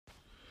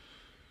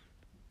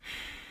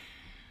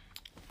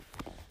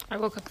I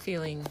woke up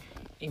feeling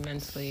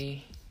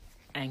immensely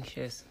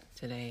anxious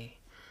today,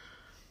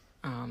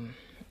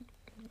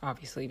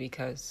 obviously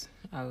because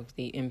of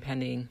the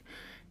impending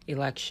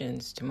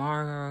elections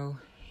tomorrow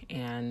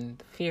and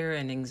the fear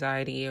and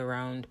anxiety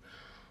around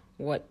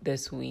what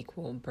this week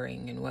will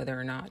bring and whether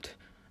or not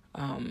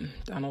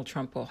Donald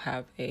Trump will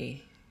have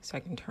a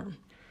second term.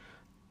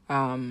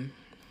 Upon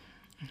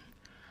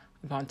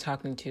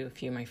talking to a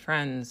few of my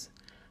friends,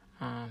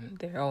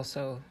 they're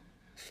also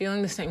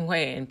feeling the same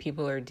way, and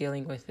people are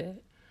dealing with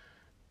it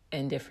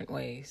in different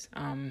ways.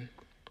 The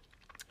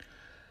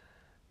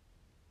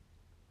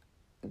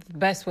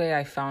best way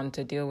I found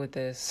to deal with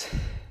this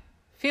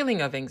feeling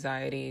of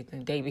anxiety the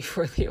day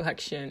before the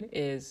election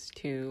is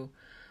to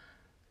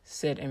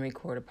sit and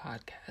record a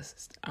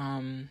podcast.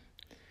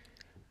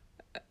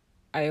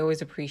 I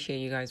always appreciate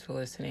you guys for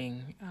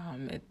listening.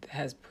 It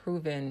has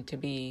proven to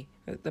be,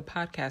 the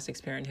podcast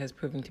experience has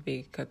proven to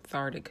be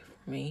cathartic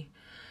for me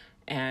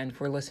and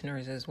for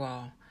listeners as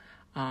well.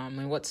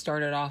 And what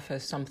started off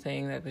as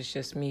something that was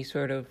just me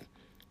sort of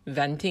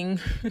venting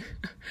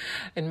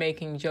and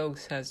making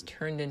jokes has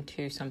turned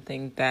into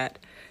something that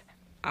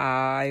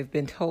I've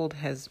been told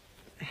has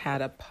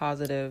had a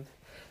positive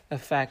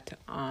effect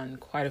on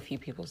quite a few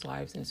people's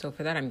lives. And so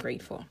for that, I'm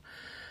grateful.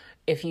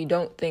 If you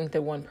don't think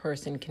that one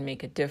person can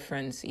make a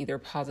difference, either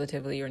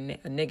positively or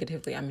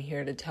negatively, I'm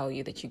here to tell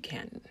you that you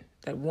can,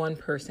 that one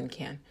person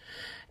can.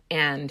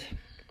 And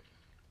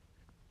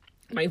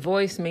my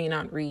voice may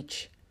not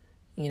reach,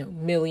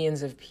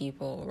 millions of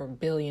people or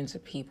billions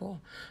of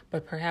people,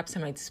 but perhaps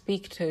I might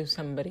speak to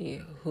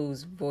somebody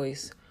whose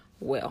voice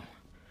will.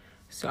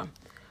 So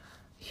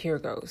here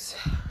goes.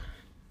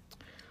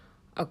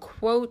 A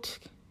quote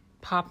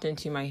popped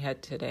into my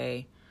head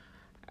today.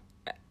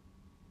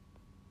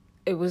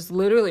 It was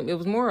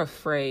more a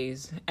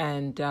phrase,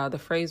 and the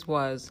phrase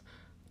was,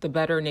 the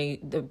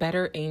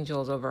better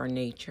angels of our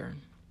nature.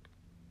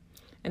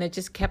 And it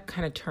just kept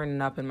kind of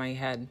turning up in my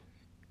head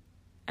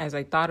as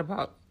I thought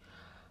about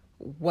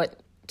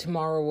what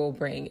tomorrow will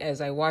bring,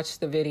 as I watched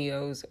the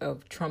videos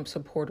of Trump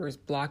supporters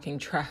blocking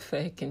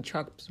traffic and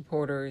Trump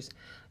supporters,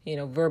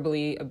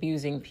 verbally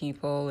abusing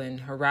people and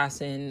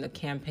harassing the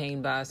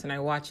campaign bus. And I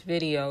watched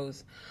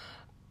videos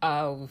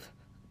of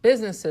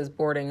businesses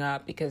boarding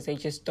up because they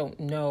just don't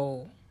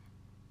know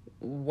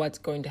what's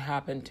going to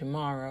happen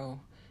tomorrow.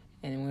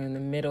 And we're in the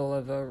middle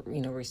of a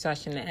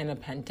recession and a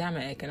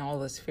pandemic and all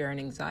this fear and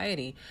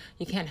anxiety.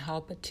 You can't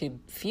help but to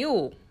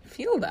feel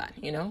that,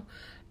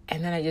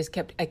 And then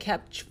I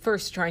kept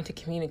first trying to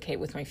communicate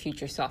with my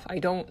future self. I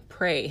don't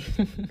pray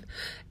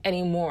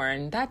anymore,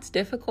 and that's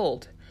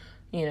difficult.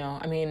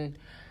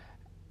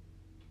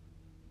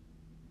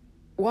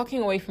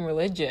 Walking away from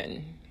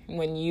religion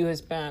when you have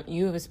spent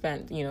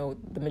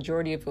the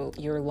majority of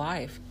your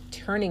life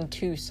turning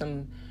to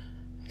some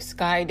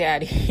sky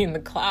daddy in the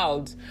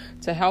clouds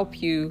to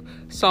help you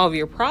solve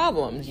your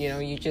problems.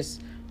 You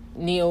just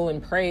kneel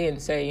and pray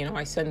and say,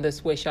 I send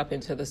this wish up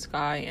into the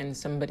sky, and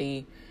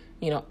somebody,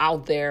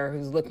 out there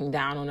who's looking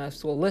down on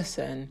us will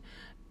listen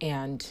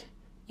and,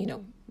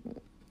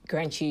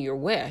 grant you your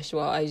wish.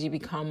 Well, as you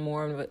become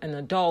more of an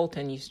adult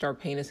and you start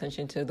paying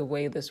attention to the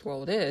way this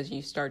world is,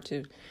 you start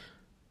to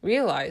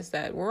realize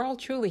that we're all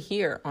truly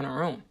here on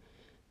our own.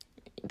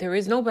 There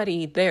is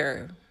nobody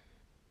there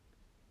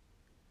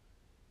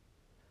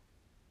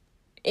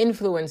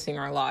influencing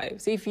our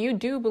lives. If you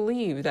do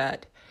believe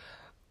that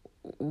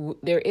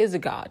there is a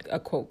God, a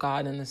quote,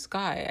 God in the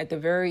sky, at the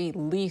very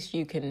least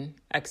you can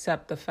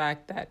accept the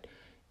fact that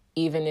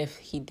even if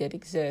he did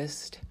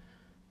exist,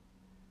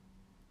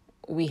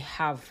 we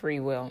have free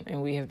will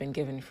and we have been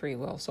given free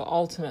will. So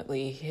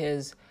ultimately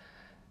his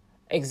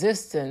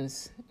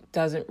existence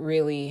doesn't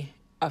really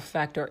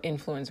affect or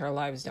influence our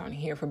lives down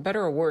here, for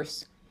better or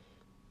worse.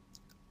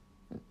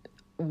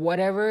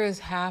 Whatever is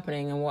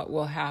happening and what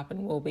will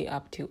happen will be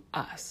up to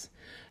us.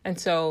 And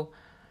so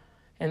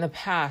in the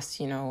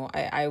past,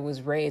 I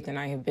was raised, and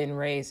I have been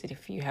raised, that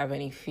if you have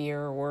any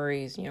fear or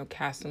worries,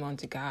 cast them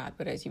onto God.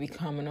 But as you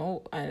become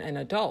an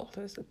adult,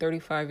 as a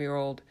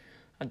 35-year-old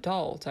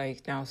adult, I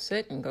now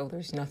sit and go,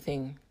 there's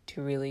nothing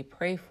to really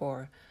pray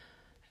for.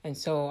 And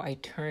so I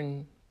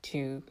turn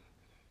to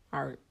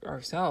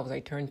ourselves,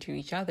 I turn to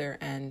each other,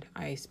 and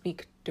I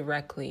speak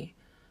directly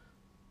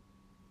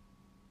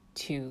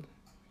to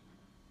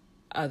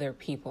other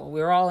people.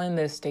 We're all in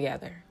this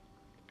together.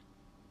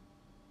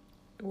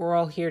 We're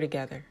all here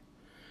together.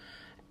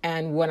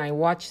 And when I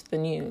watch the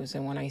news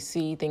and when I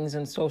see things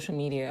on social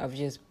media of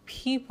just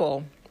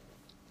people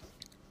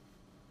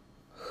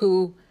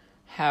who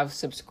have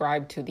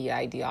subscribed to the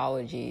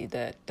ideology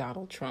that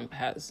Donald Trump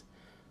has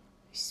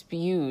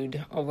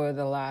spewed over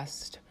the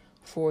last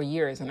 4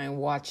 years, and I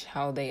watch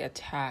how they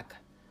attack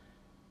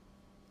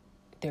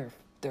their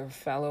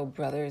fellow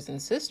brothers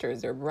and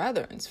sisters, their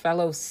brethren,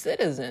 fellow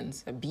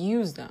citizens,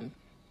 abuse them,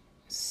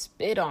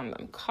 spit on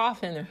them,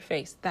 cough in their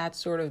face, that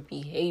sort of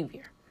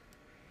behavior.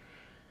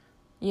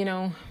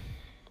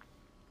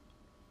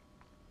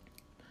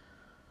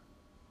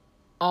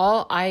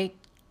 All I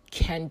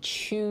can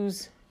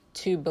choose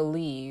to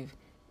believe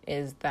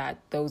is that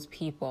those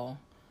people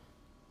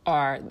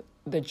are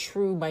the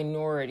true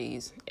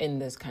minorities in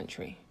this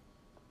country.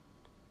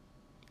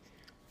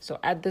 So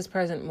at this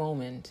present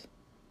moment,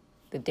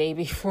 the day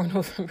before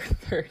November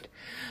 3rd,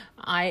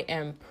 I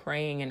am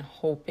praying and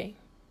hoping,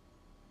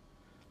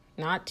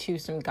 not to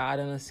some God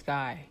in the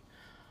sky,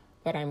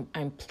 but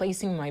I'm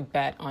placing my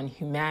bet on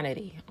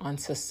humanity, on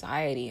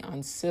society,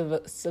 on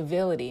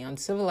civility, on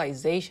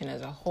civilization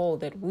as a whole,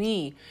 that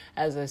we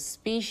as a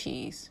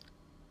species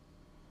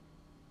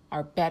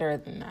are better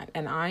than that.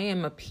 And I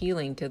am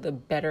appealing to the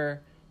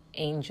better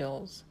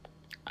angels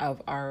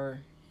of our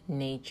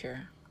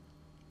nature.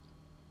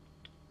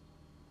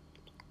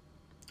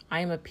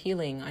 I am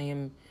appealing, I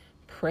am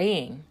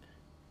praying,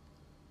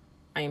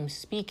 I am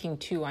speaking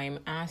to, I am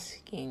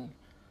asking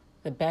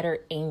the better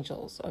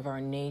angels of our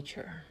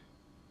nature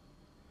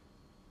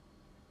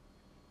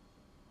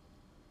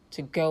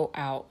to go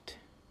out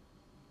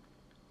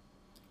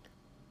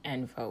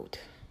and vote.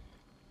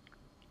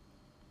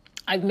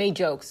 I've made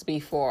jokes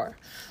before.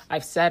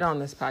 I've said on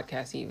this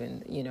podcast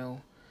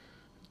even,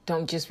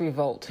 don't just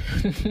revolt,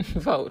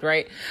 vote,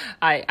 right?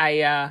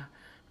 I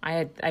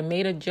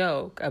made a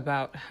joke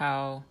about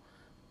how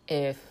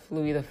if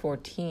Louis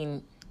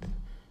XIV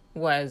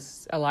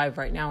was alive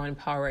right now, in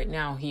power right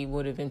now, he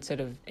would have, instead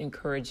of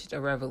encouraged a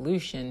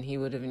revolution, he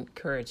would have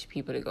encouraged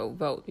people to go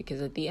vote,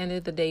 because at the end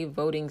of the day,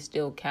 voting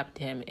still kept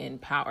him in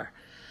power.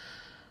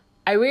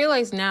 I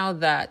realize now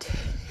that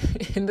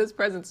in this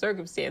present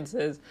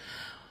circumstances,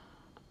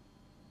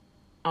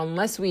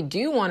 unless we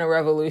do want a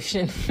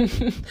revolution,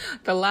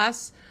 the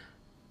last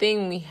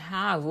thing we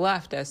have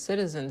left as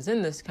citizens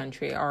in this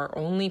country, our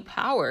only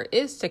power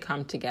is to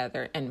come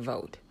together and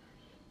vote.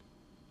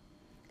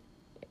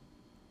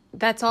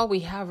 That's all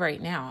we have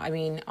right now. I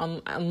mean,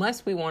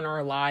 unless we want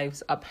our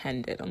lives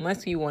upended,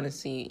 unless we want to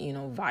see,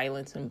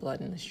 violence and blood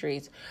in the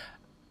streets,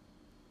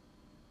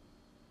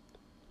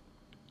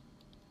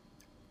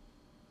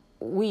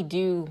 we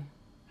do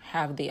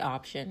have the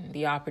option,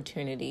 the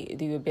opportunity,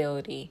 the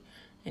ability,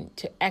 and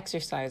to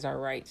exercise our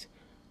rights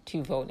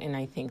to vote. And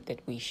I think that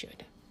we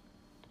should.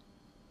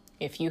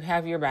 If you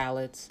have your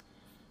ballots,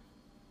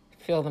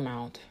 fill them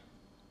out.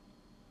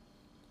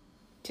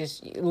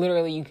 Just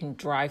literally, you can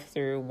drive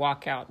through,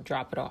 walk out,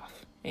 drop it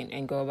off,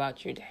 and go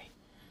about your day.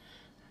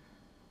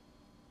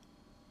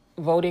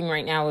 Voting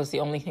right now is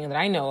the only thing that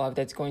I know of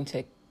that's going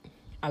to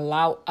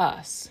allow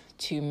us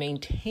to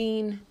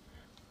maintain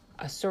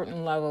a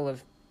certain level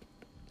of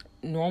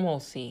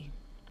normalcy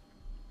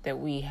that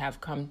we've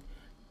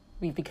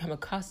become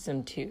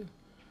accustomed to.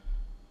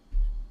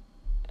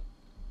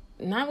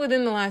 Not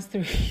within the last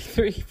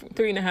three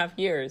and a half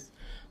years,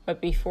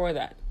 but before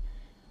that.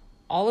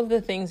 All of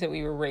the things that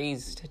we were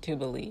raised to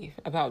believe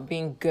about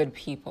being good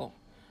people,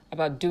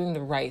 about doing the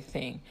right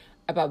thing,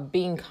 about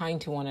being kind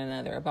to one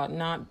another, about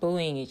not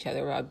bullying each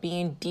other, about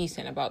being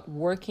decent, about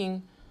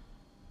working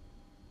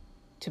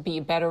to be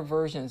better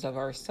versions of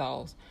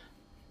ourselves.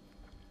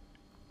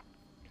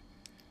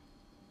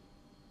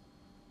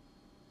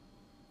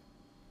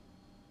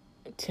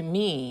 To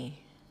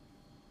me,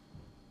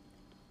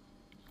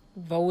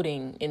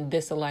 voting in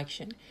this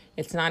election,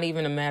 it's not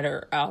even a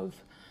matter of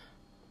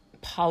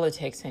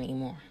politics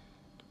anymore.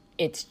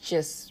 It's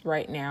just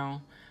right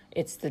now,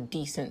 it's the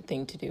decent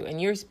thing to do.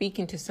 And you're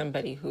speaking to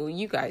somebody who,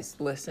 you guys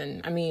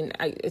listen. I mean,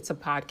 it's a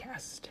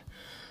podcast.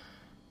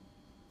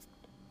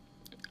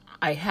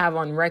 I have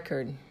on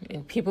record,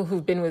 and people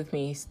who've been with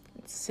me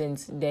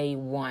since day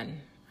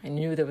one, I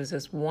knew there was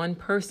this one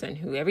person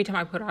who, every time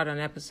I put out an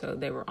episode,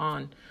 they were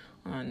on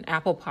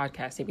Apple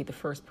Podcasts, they'd be the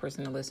first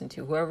person to listen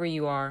to. Whoever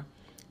you are,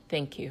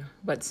 thank you.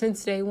 But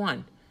since day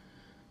one,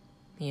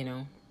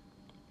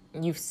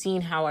 you've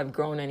seen how I've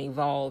grown and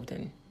evolved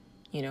and,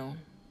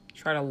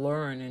 try to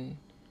learn and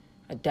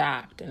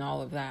adapt and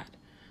all of that.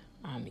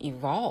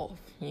 Evolve,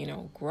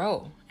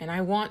 grow. And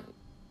I want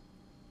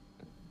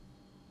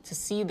to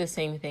see the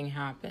same thing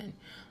happen,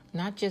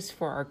 not just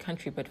for our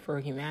country, but for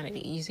humanity.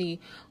 You see,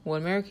 what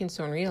Americans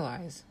don't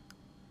realize,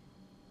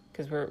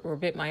 because we're a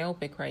bit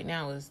myopic right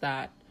now, is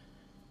that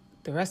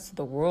the rest of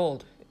the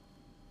world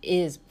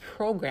is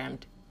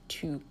programmed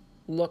to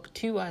look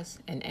to us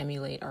and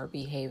emulate our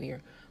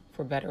behavior,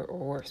 for better or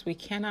worse. We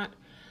cannot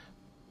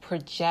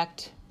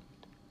project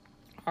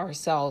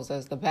ourselves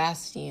as the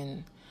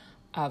bastion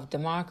of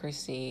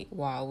democracy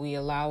while we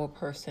allow a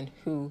person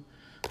who,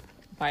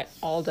 by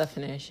all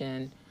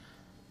definition,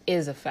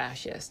 is a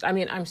fascist. I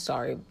mean, I'm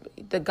sorry.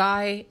 The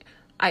guy,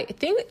 I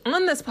think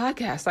on this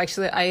podcast,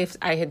 actually,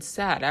 I had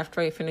said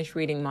after I finished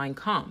reading Mein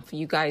Kampf,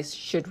 you guys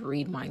should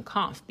read Mein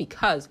Kampf,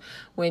 because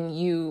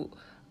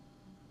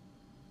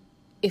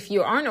if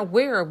you aren't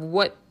aware of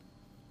what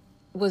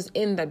was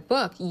in that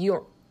book,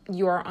 you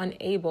are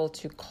unable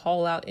to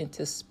call out and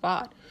to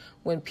spot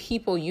when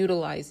people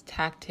utilize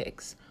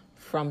tactics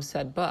from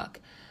said book.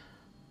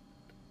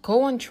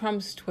 Go on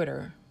Trump's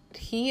Twitter.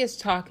 He is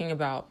talking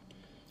about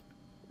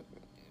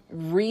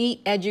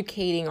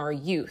re-educating our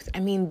youth. I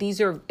mean, these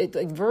are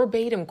like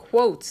verbatim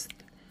quotes,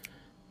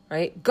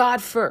 right?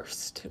 God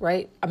first,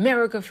 right?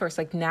 America first,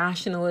 like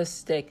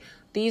nationalistic.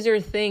 These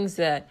are things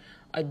that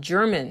a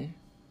German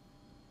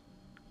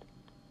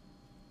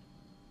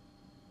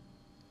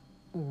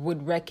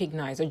would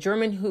recognize,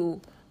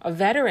 a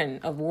veteran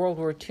of World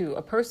War II,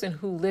 a person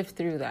who lived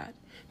through that,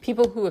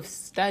 people who have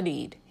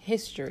studied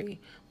history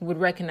would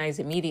recognize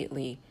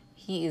immediately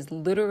he is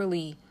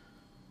literally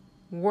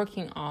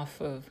working off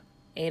of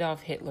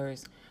Adolf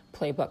Hitler's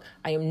playbook.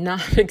 I am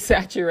not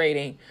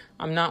exaggerating.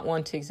 I'm not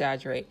one to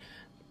exaggerate.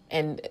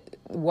 And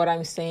what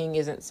I'm saying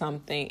is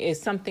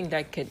something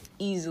that could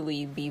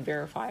easily be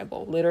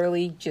verifiable.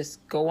 Literally,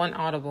 just go on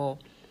Audible.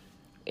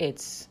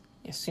 It's,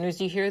 as soon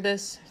as you hear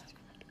this,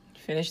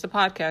 finish the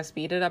podcast,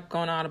 speed it up, go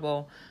on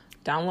Audible,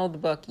 download the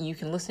book. You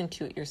can listen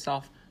to it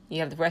yourself. You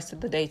have the rest of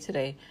the day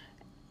today.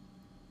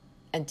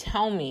 And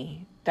tell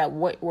me that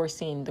what we're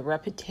seeing, the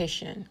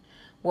repetition,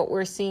 what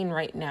we're seeing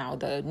right now,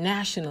 the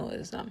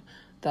nationalism,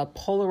 the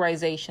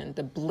polarization,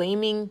 the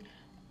blaming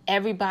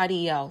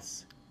everybody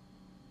else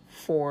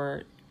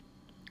for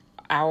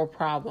our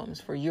problems,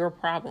 for your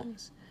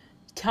problems.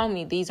 Tell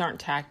me these aren't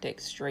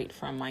tactics straight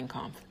from Mein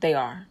Kampf. They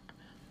are.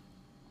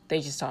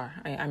 They just are.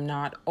 I'm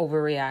not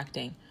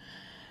overreacting.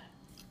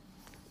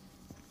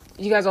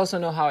 You guys also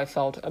know how I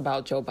felt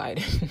about Joe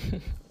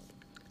Biden.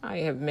 I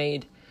have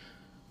made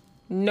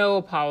no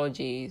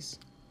apologies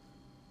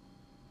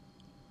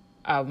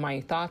of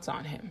my thoughts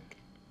on him.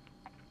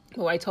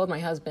 What I told my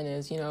husband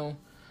is,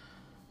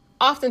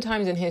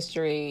 oftentimes in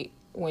history,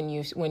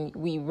 when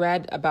we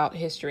read about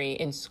history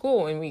in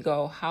school and we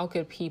go, how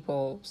could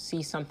people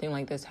see something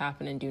like this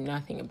happen and do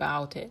nothing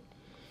about it?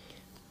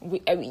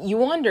 You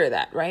wonder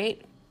that,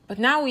 right? But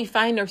now we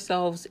find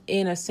ourselves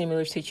in a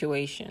similar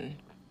situation.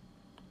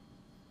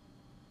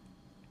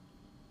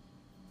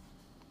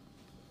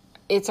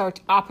 It's our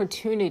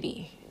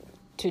opportunity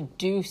to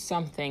do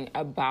something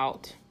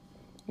about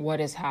what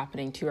is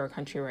happening to our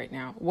country right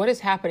now. What is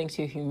happening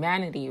to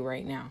humanity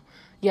right now?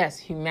 Yes,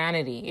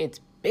 humanity. It's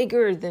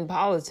bigger than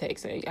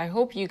politics. I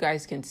hope you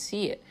guys can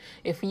see it.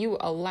 If you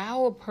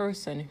allow a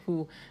person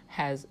who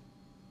has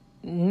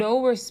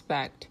no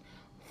respect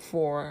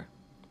for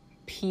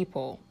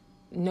people,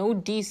 no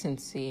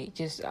decency,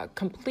 just a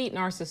complete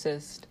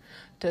narcissist,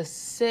 to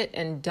sit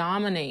and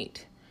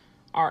dominate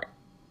our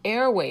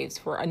airwaves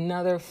for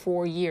another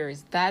 4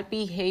 years, that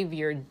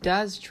behavior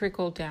does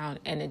trickle down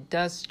and it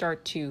does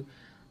start to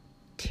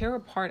tear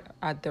apart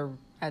at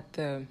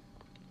the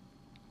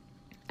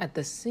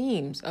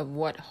seams of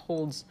what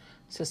holds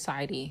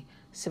society,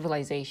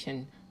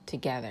 civilization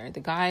together. The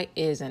guy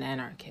is an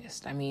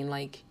anarchist. I mean,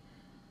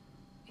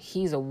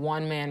 he's a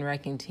one-man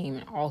wrecking team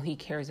and all he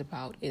cares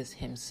about is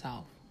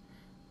himself.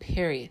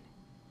 Period.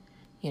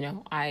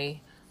 I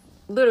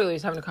literally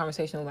was having a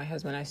conversation with my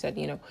husband. I said,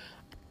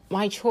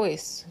 my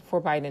choice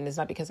for Biden is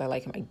not because I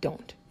like him. I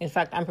don't. In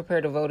fact, I'm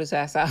prepared to vote his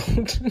ass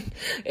out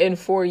in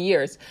 4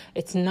 years.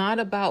 It's not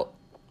about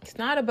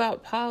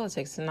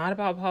politics. It's not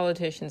about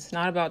politicians. It's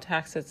not about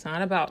taxes. It's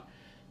not about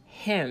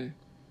him.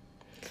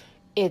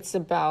 It's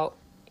about,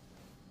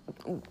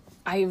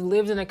 I've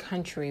lived in a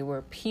country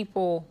where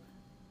people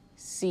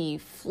see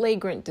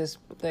flagrant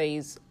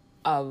displays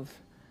of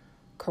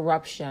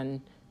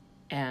corruption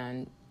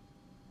and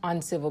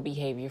uncivil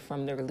behavior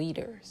from their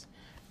leaders,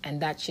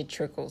 and that shit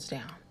trickles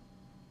down.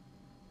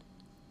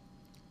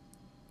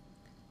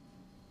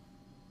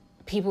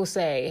 People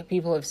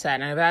have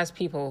said, and I've asked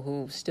people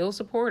who still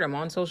support him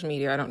on social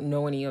media. I don't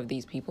know any of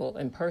these people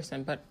in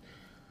person, but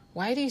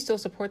why do you still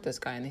support this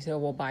guy? And they say,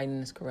 well,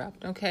 Biden is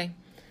corrupt. Okay,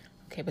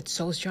 but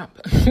so is Trump.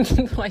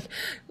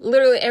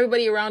 Literally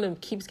everybody around him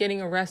keeps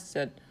getting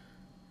arrested.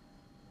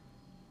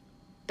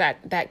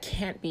 That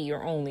can't be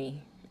your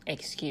only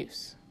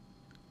excuse.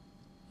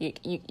 You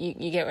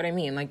get what I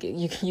mean?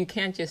 You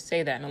can't just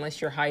say that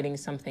unless you're hiding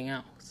something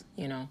else,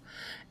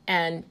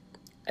 And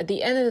at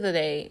the end of the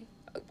day,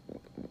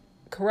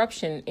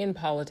 corruption in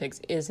politics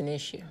is an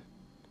issue,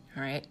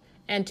 all right?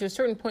 And to a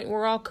certain point,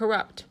 we're all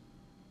corrupt,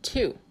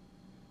 too.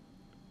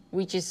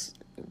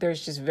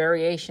 There's just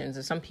variations.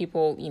 And some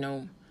people,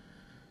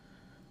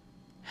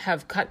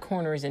 have cut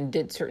corners and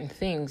did certain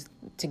things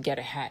to get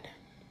ahead.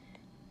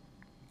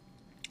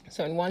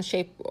 So in one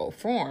shape or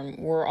form,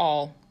 we're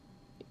all,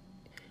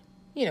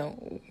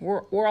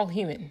 we're all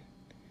human.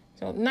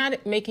 So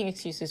not making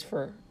excuses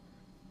for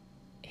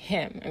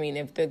him. I mean,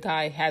 if the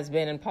guy has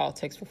been in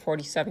politics for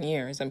 47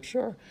 years, I'm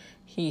sure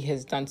he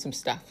has done some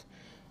stuff.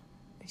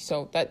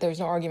 So that there's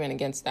no argument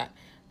against that.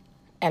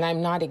 And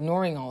I'm not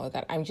ignoring all of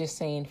that. I'm just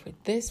saying for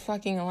this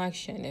fucking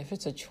election, if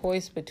it's a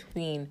choice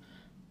between,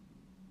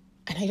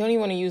 and I don't even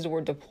want to use the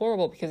word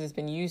deplorable because it's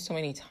been used so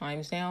many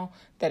times now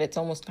that it's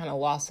almost kind of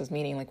lost its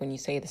meaning, like when you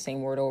say the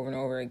same word over and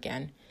over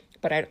again.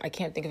 But I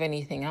can't think of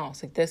anything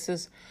else. This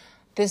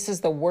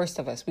is the worst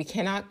of us. We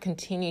cannot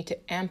continue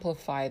to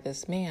amplify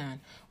this man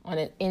on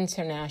an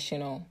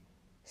international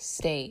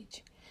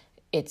stage.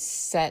 It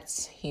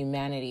sets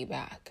humanity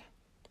back.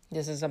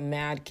 This is a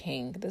mad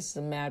king. This is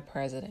a mad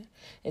president.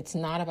 It's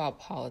not about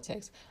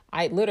politics.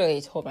 I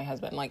literally told my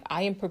husband,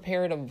 I am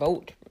prepared to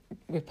vote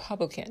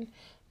Republican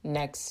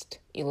next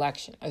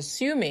election,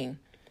 assuming,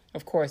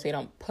 of course, they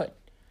don't put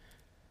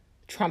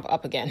Trump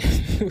up again,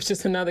 which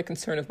is another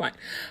concern of mine.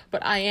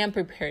 But I am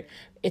prepared.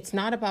 It's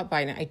not about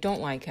Biden. I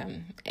don't like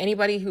him.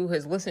 Anybody who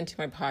has listened to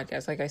my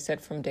podcast, like I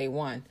said from day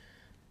one,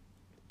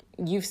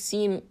 you've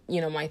seen,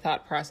 my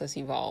thought process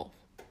evolve,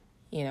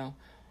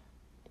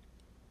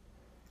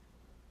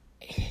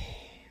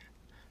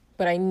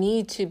 But I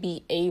need to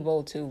be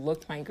able to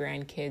look my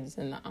grandkids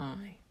in the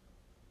eye.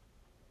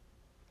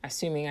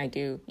 Assuming I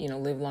do,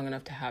 live long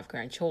enough to have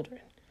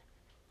grandchildren.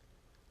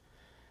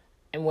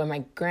 And when my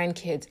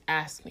grandkids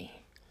ask me,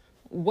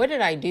 what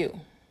did I do?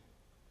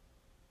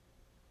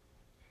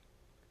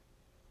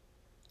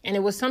 And it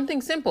was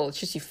something simple. It's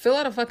just you fill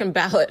out a fucking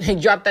ballot and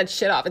you drop that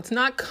shit off. It's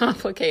not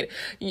complicated.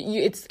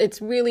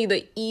 It's really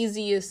the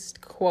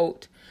easiest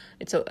quote.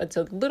 It's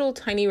a little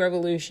tiny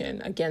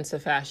revolution against the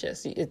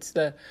fascists. It's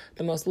the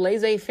most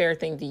laissez-faire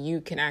thing that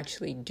you can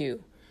actually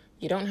do.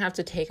 You don't have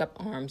to take up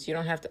arms. You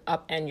don't have to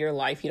upend your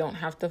life. You don't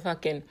have to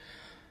fucking,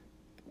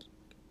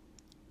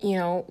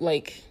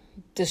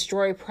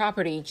 destroy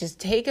property. Just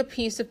take a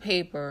piece of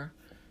paper,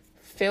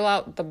 fill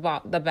out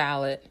the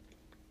ballot,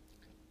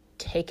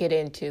 take it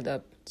into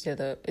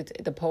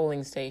the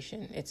polling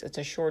station. It's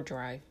a short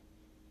drive.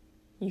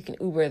 You can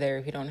Uber there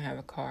if you don't have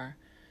a car,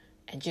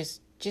 and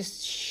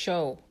just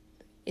show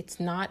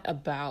it's not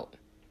about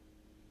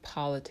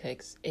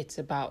politics. It's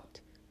about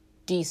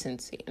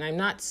decency. And I'm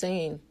not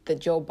saying that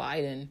Joe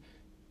Biden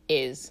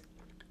is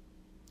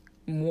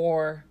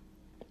more.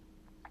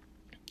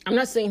 I'm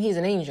not saying he's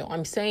an angel.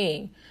 I'm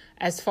saying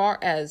as far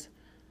as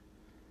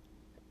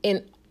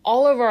in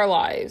all of our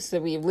lives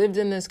that we've lived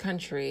in this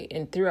country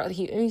and throughout,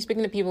 he's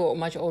speaking to people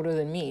much older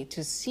than me,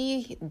 to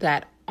see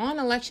that on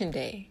election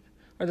day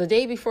or the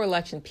day before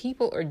election,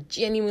 people are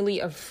genuinely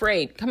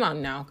afraid. Come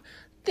on now.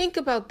 Think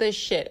about this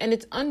shit. And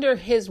it's under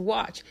his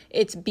watch.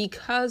 It's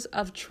because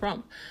of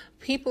Trump.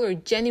 People are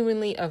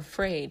genuinely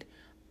afraid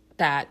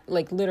that,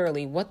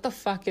 literally, what the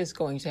fuck is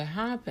going to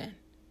happen?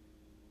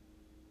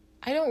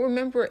 I don't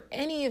remember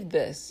any of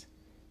this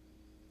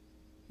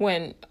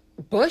when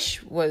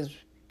Bush was,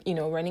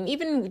 running,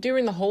 even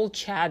during the whole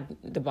Chad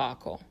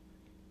debacle.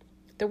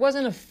 There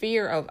wasn't a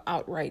fear of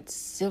outright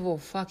civil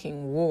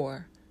fucking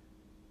war.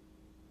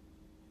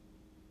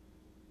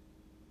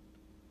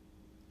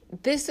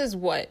 This is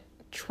what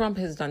Trump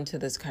has done to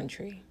this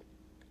country.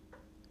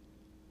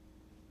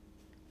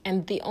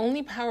 And the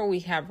only power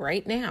we have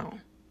right now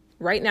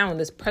in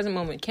this present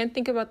moment, can't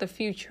think about the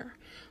future.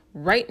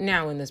 Right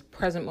now in this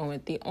present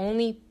moment, the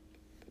only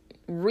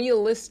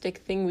realistic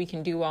thing we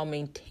can do while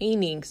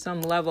maintaining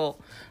some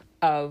level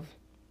of,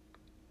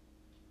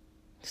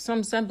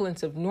 some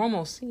semblance of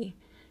normalcy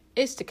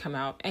is to come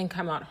out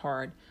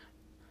hard.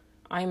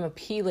 I am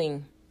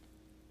appealing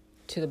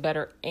to the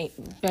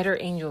better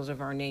angels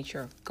of our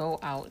nature. Go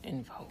out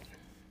and vote.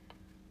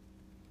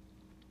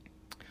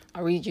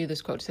 I'll read you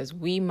this quote. It says,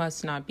 "We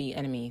must not be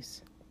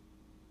enemies.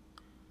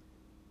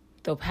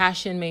 Though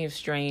passion may have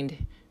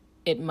strained,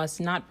 it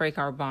must not break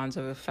our bonds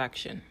of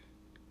affection.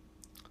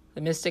 The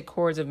mystic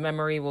chords of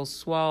memory will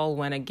swell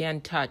when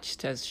again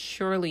touched, as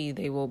surely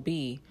they will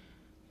be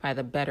by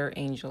the better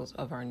angels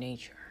of our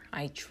nature."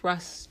 I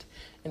trust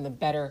in the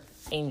better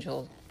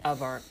angels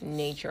of our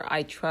nature.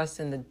 I trust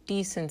in the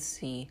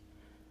decency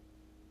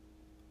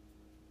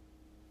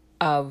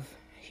of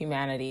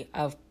humanity,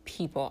 of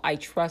people. I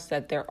trust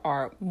that there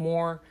are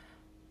more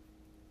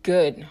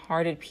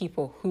good-hearted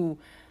people who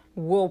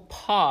will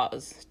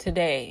pause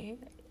today,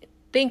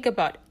 think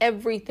about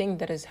everything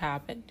that has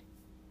happened,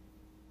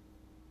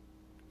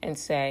 and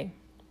say,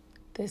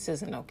 this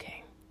isn't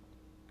okay.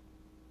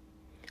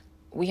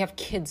 We have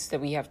kids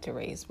that we have to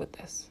raise with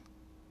this.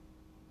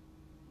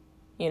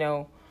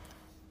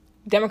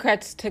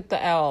 Democrats took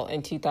the L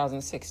in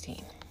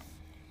 2016.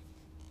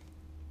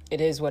 It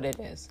is what it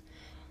is.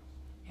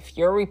 If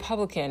you're a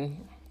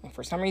Republican,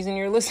 for some reason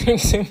you're listening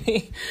to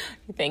me,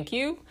 thank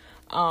you.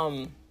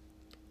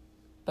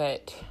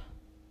 But,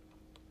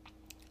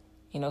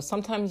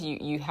 sometimes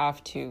you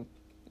have to,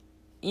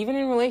 even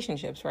in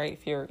relationships, right?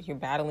 If you're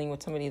battling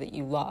with somebody that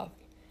you love,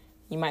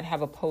 you might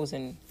have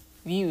opposing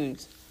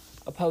views,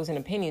 opposing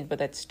opinions, but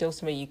that's still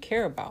somebody you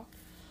care about.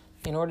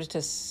 In order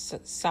to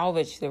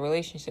salvage the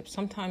relationship,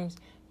 sometimes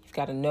you've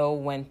got to know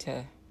when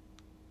to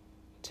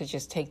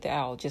just take the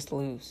L, just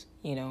lose,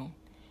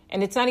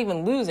 And it's not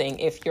even losing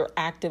if you're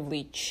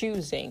actively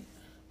choosing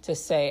to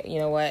say, you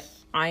know what,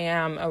 I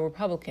am a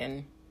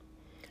Republican,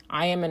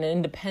 I am an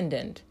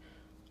independent,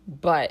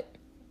 but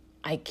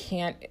I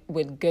can't,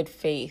 with good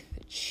faith,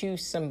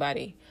 choose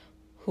somebody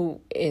who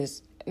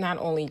is not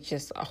only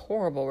just a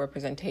horrible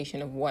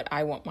representation of what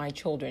I want my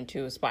children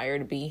to aspire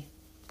to be.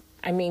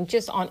 I mean,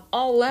 just on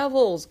all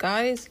levels,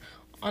 guys,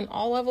 on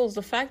all levels.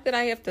 The fact that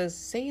I have to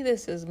say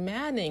this is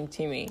maddening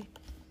to me.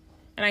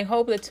 And I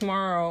hope that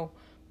tomorrow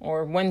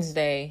or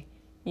Wednesday,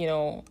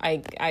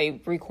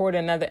 I record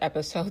another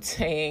episode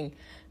saying,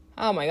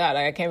 oh my God,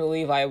 I can't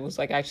believe I was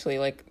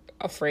actually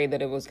afraid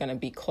that it was going to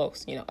be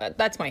close.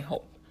 That's my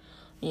hope,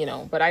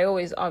 but I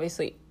always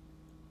obviously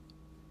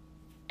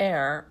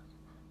err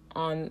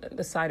on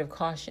the side of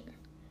caution,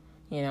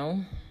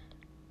 There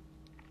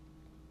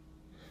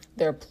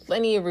there are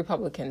plenty of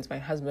Republicans, my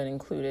husband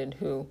included,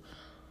 who,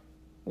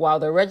 while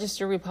they're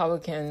registered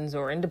Republicans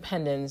or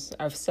independents,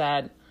 have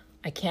said,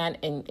 I can't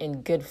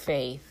in good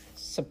faith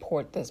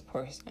support this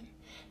person.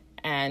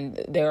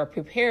 And they are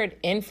prepared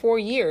in 4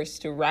 years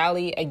to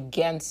rally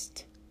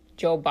against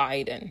Joe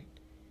Biden.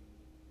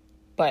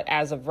 But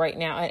as of right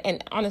now,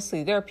 and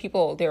honestly, there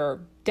are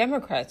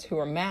Democrats who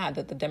are mad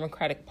that the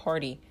Democratic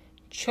Party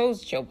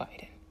chose Joe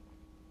Biden.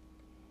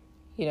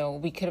 You know,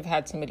 we could have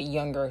had somebody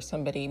younger,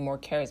 somebody more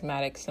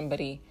charismatic,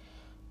 somebody,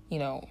 you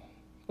know,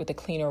 with a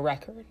cleaner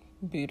record.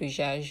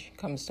 Buttigieg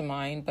comes to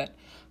mind, but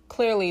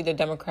clearly the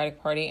Democratic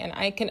Party, and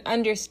I can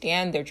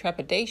understand their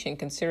trepidation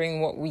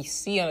considering what we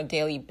see on a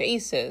daily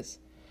basis.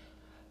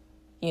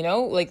 You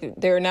know, like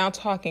they're now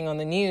talking on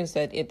the news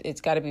that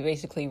it's got to be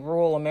basically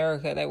rural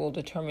America that will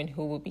determine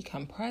who will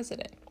become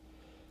president.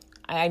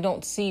 I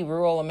don't see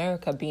rural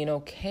America being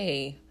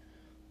okay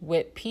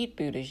with Pete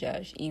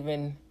Buttigieg,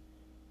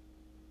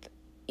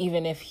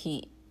 even if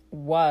he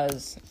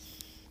was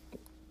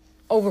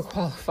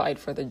overqualified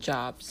for the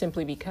job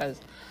simply because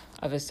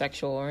of his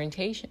sexual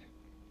orientation.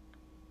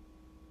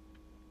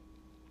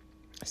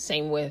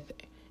 Same with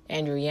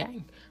Andrew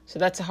Yang. So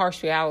that's a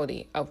harsh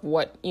reality of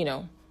where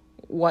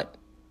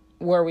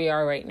we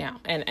are right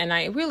now. And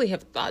I really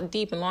have thought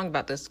deep and long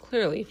about this,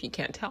 clearly, if you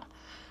can't tell.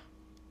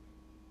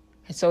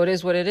 And so it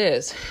is what it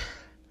is.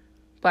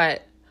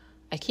 But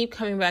I keep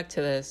coming back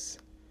to this.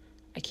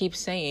 I keep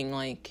saying,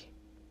 like,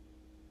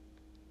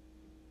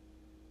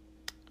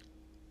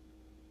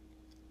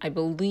 I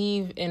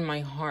believe in my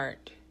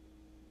heart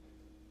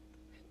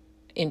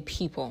in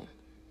people,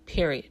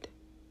 period.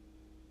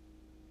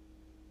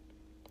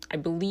 I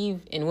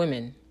believe in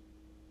women.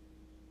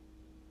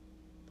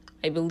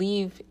 I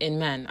believe in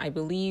men. I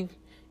believe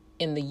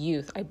in the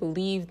youth. I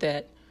believe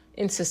that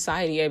in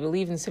society, I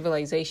believe in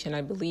civilization.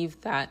 I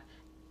believe that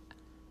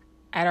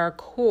at our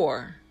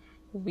core,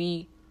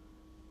 we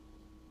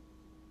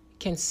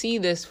can see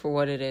this for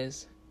what it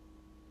is.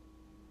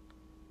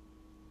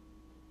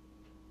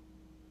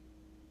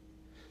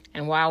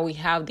 And while we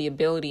have the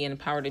ability and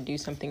the power to do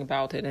something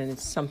about it, and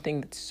it's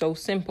something that's so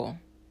simple,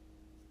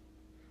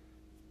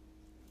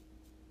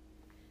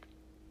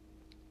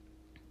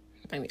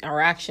 I mean, our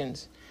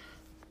actions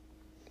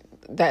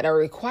that are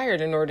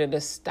required in order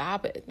to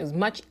stop it is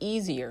much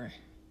easier,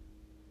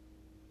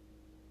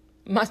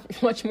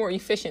 much more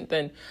efficient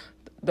than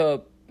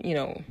the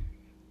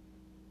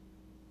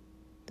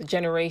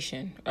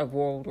generation of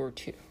World War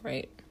II,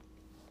 right?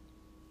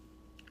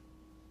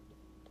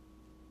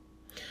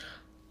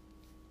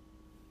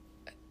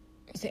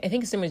 I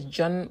think his name is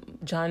John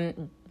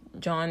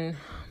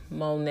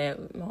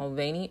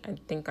Mulvaney. I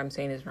think I'm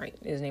saying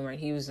his name right.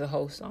 He was the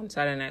host on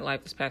Saturday Night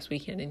Live this past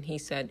weekend, and he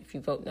said, "If you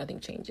vote, nothing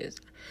changes."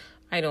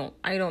 I don't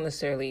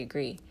necessarily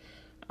agree.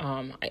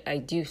 I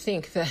do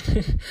think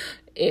that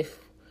if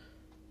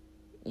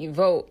you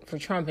vote for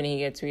Trump and he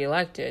gets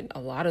reelected, a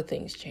lot of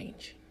things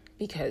change,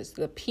 because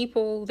the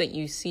people that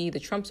you see, the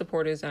Trump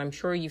supporters, and I'm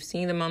sure you've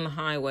seen them on the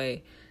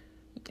highway.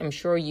 I'm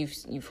sure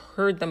you've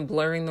heard them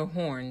blaring their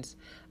horns.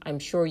 I'm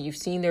sure you've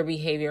seen their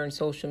behavior on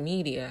social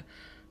media.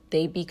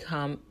 They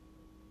become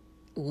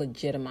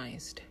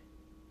legitimized.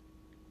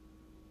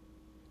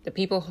 The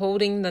people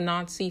holding the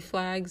Nazi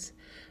flags,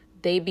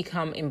 they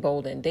become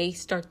emboldened. They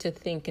start to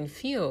think and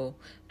feel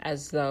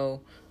as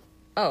though,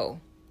 oh,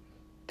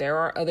 there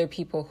are other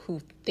people who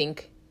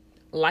think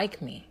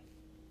like me.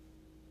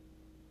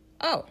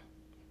 Oh,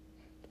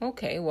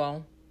 okay,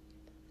 well,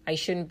 I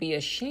shouldn't be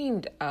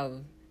ashamed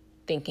of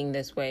thinking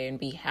this way and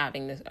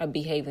behaving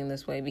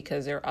this way,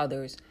 because there are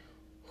others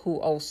who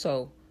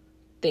also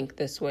think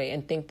this way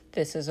and think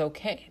this is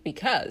okay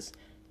because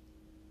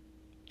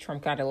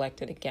Trump got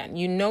elected again.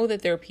 You know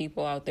that there are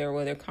people out there,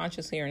 whether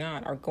consciously or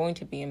not, are going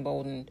to be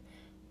emboldened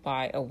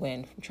by a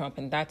win from Trump.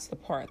 And that's the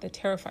part that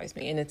terrifies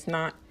me. And it's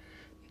not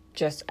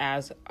just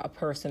as a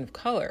person of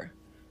color.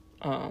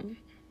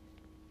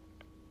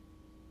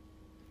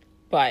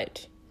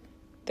 But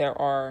there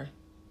are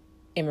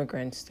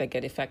immigrants that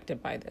get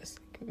affected by this.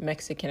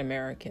 Mexican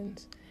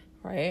Americans,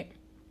 right?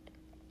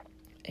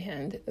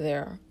 And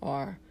there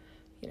are,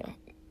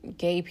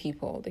 gay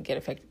people that get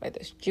affected by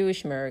this,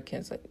 Jewish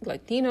Americans, like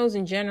Latinos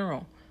in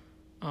general,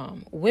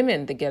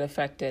 women that get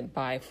affected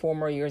by 4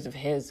 more years of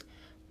his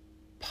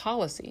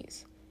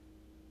policies,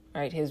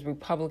 right? His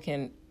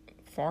Republican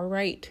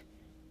far-right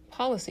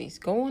policies.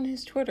 Go on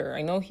his Twitter.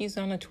 I know he's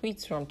on a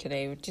tweet storm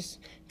today. Just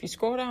if you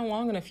scroll down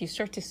long enough, you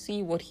start to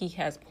see what he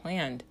has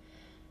planned.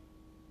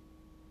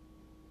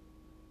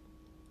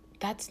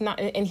 That's not,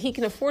 and he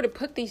can afford to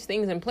put these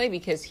things in play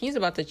because he's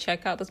about to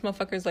check out. This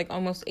motherfucker's like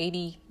almost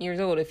 80 years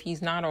old if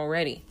he's not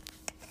already,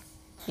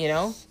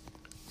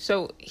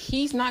 So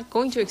he's not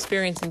going to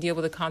experience and deal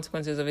with the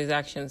consequences of his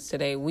actions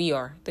today. We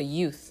are, the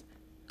youth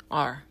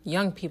are,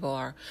 young people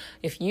are.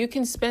 If you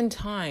can spend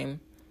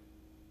time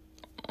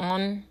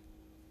on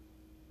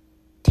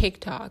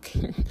TikTok,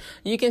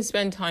 you can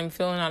spend time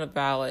filling out a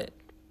ballot.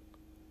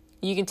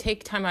 You can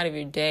take time out of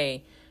your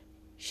day.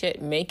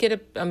 Shit, make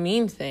it a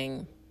meme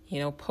thing.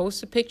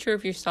 Post a picture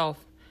of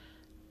yourself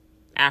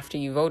after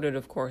you voted,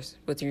 of course,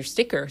 with your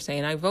sticker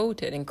saying, I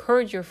voted.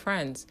 Encourage your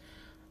friends.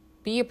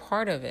 Be a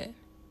part of it.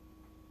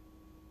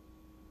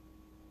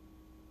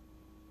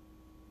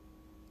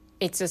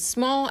 It's a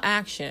small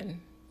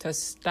action to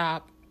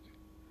stop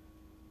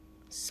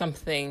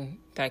something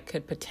that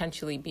could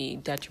potentially be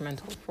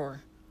detrimental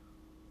for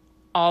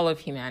all of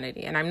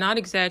humanity. And I'm not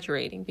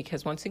exaggerating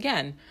because, once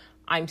again,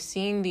 I'm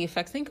seeing the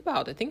effects. Think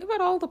about it. Think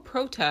about all the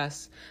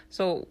protests.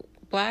 So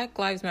Black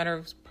Lives Matter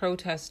was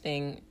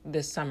protesting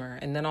this summer,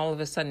 and then all of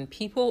a sudden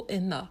people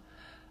in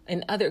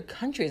other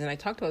countries, and I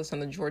talked about this on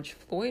the George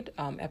Floyd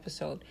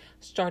episode,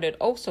 started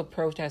also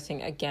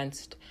protesting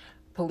against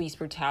police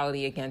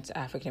brutality against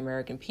African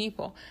American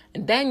people.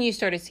 And then you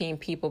started seeing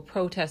people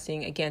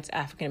protesting against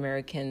African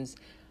Americans.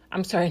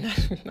 I'm sorry,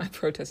 not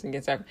protesting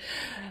against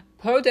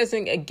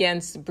protesting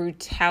against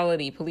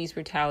brutality, police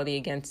brutality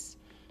against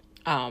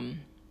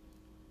African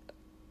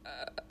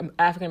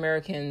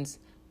Americans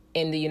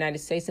in the United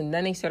States. And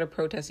then they started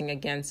protesting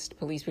against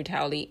police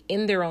brutality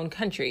in their own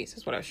countries,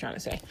 is what I was trying to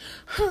say.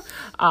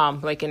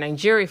 Like in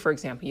Nigeria, for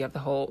example, you have the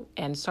whole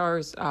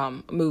ANSARS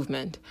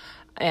movement.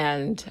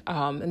 And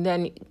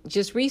then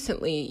just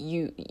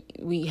recently,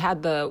 we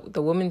had the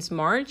Women's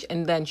March,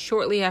 and then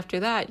shortly after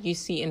that, you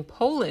see in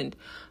Poland,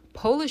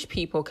 Polish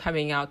people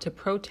coming out to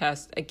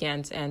protest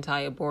against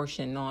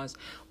anti-abortion laws.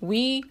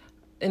 We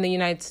in the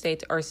United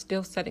States are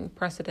still setting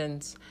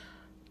precedents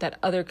that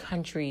other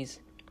countries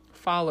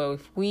follow.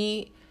 If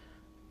we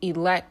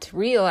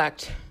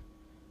re-elect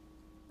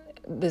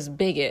this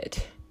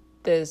bigot,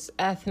 this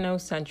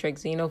ethnocentric,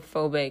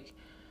 xenophobic,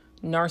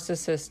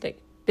 narcissistic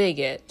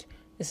bigot,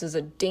 this is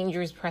a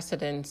dangerous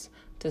precedent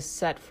to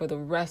set for the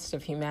rest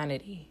of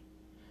humanity.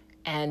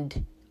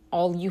 And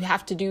all you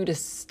have to do to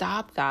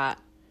stop that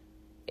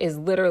is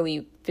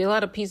literally fill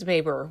out a piece of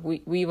paper.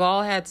 We've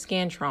all had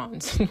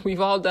Scantrons.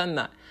 We've all done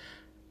that.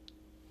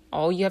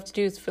 All you have to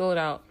do is fill it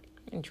out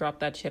and drop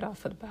that shit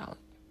off of the ballot.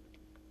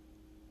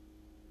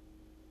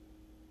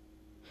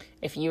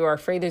 If you are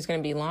afraid there's going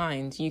to be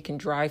lines, you can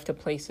drive to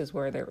places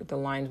where the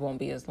lines won't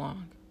be as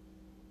long.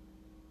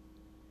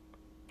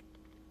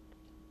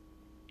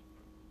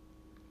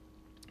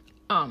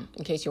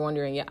 In case you're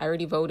wondering, yeah, I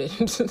already voted.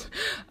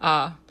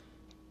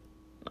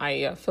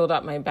 I filled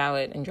out my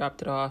ballot and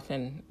dropped it off,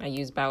 and I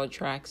used ballot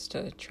tracks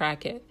to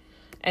track it.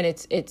 And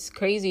it's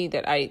crazy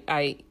that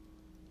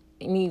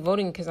me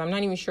voting, because I'm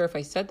not even sure if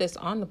I said this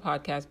on the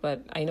podcast,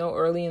 but I know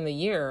early in the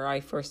year I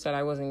first said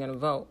I wasn't going to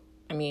vote.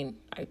 I mean,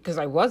 because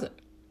I wasn't.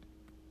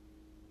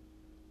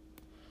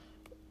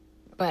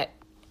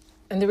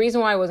 And the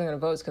reason why I wasn't going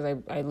to vote is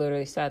because I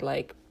literally said,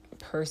 like,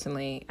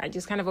 personally, I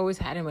just kind of always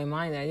had in my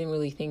mind that I didn't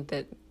really think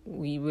that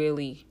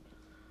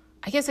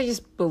I guess I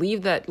just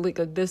believe that like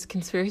this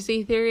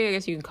conspiracy theory, I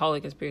guess you can call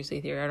it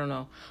conspiracy theory, I don't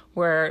know,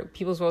 where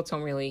people's votes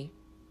don't really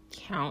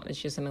count.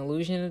 It's just an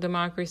illusion of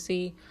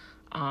democracy.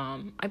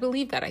 I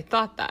believe that. I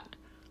thought that.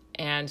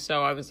 And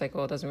so I was like,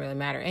 well, it doesn't really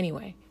matter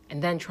anyway.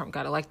 And then Trump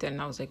got elected,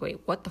 and I was like, wait,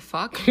 what the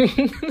fuck?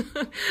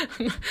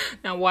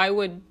 Now, why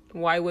would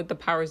the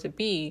powers that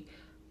be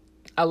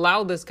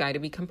allow this guy to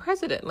become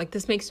president? Like,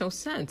 this makes no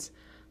sense.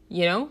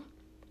 You know?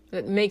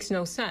 It makes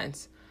no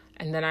sense.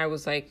 And then I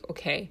was like,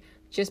 okay,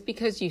 just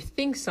because you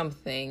think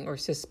something or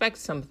suspect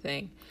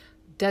something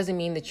doesn't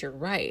mean that you're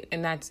right.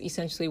 And that's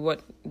essentially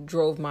what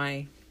drove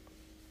my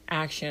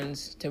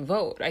actions to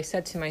vote. I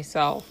said to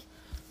myself,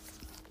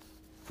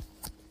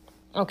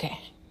 okay,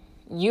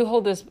 you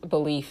hold this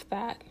belief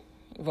that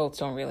votes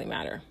don't really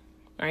matter,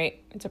 right?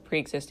 It's a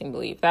pre-existing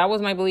belief. That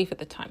was my belief at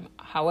the time.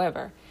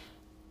 However,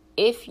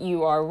 if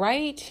you are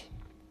right,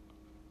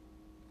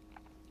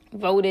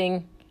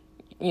 voting,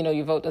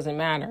 your vote doesn't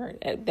matter.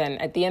 Then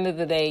at the end of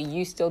the day,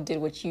 you still did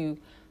what you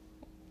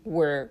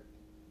were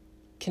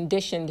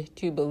conditioned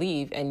to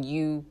believe, and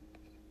you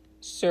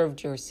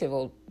served your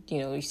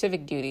your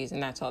civic duties,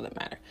 and that's all that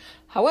matters.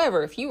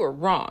 However, if you were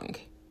wrong,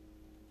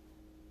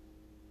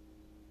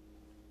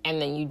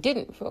 and then you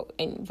didn't vote,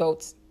 and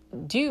votes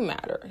do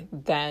matter,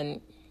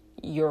 then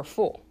you're a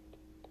fool.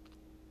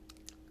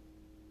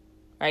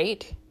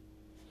 Right?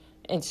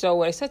 And so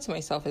what I said to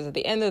myself is, at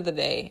the end of the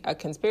day, a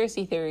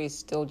conspiracy theory is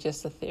still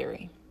just a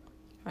theory,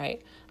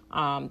 right?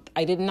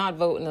 I did not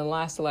vote in the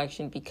last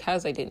election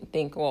because I didn't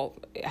think, I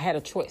had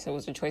a choice. It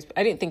was a choice.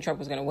 I didn't think Trump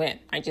was going to win.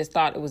 I just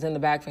thought it was in the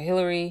bag for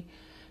Hillary.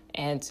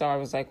 And so I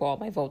was like, well,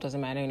 my vote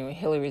doesn't matter anyway.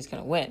 Hillary's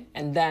going to win.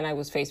 And then I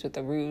was faced with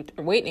the rude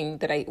awakening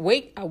that I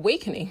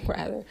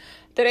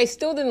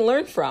still didn't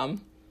learn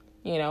from,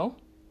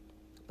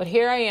 But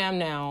here I am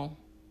now,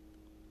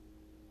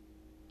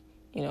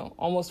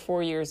 almost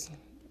 4 years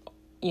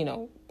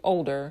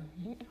older,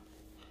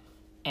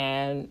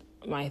 and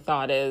my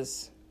thought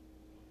is,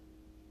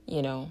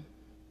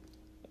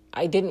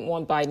 I didn't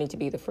want Biden to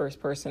be the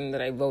first person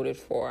that I voted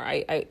for.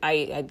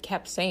 I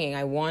kept saying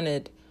I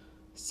wanted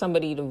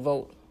somebody to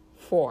vote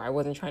for. I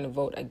wasn't trying to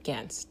vote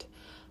against.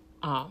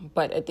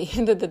 But at the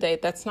end of the day,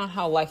 that's not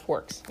how life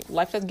works.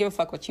 Life doesn't give a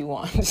fuck what you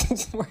want,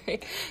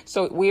 right?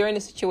 So we are in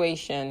a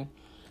situation.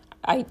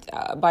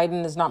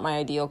 Biden is not my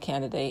ideal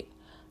candidate.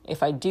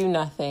 If I do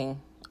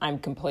nothing, I'm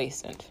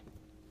complacent.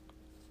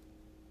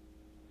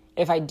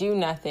 If I do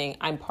nothing,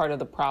 I'm part of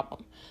the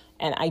problem.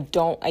 And I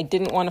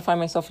didn't want to find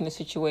myself in a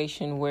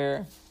situation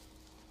where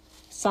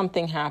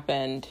something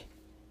happened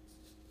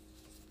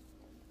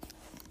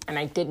and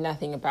I did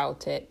nothing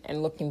about it.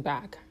 And looking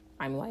back,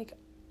 I'm like,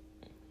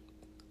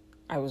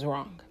 I was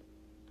wrong.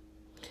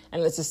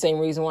 And it's the same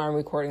reason why I'm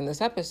recording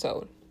this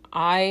episode.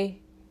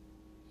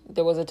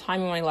 There was a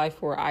time in my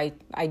life where I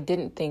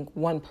didn't think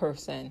one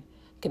person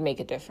could make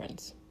a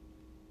difference.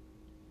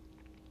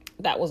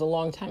 That was a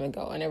long time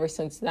ago. And ever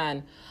since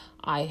then,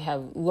 I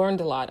have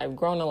learned a lot. I've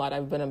grown a lot.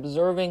 I've been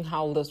observing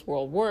how this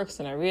world works.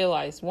 And I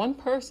realized one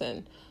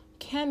person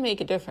can make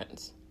a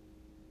difference.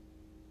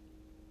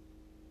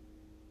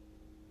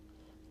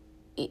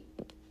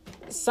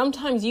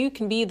 Sometimes you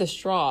can be the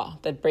straw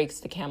that breaks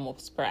the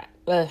camel's back.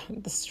 The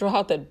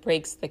straw that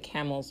breaks the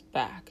camel's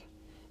back.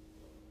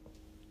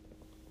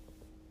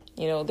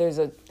 You know, there's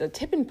a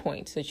tipping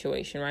point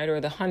situation, right?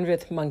 Or the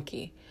 100th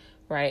monkey,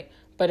 right?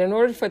 But in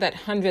order for that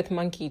 100th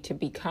monkey to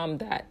become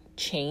that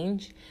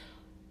change,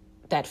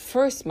 that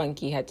first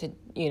monkey had to,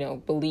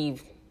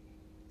 believe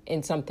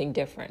in something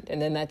different.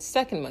 And then that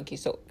second monkey.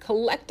 So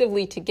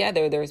collectively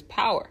together, there's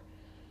power.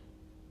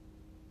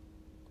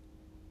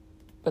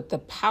 But the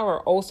power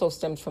also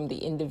stems from the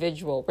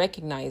individual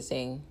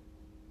recognizing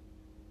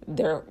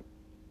their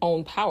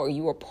own power.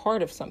 You are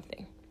part of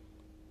something,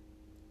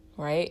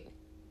 right?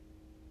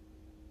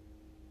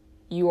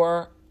 You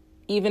are,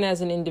 even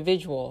as an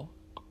individual,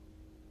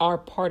 are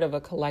part of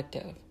a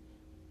collective.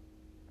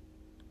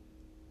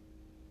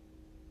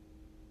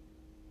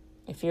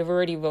 If you've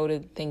already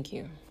voted, thank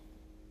you.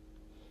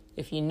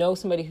 If you know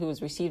somebody who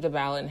has received a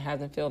ballot and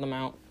hasn't filled them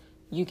out,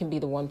 you can be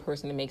the one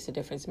person that makes a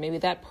difference. Maybe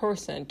that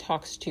person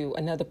talks to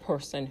another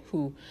person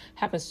who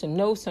happens to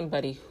know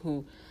somebody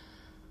who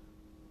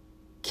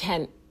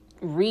can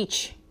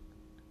reach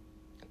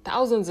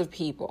thousands of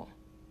people.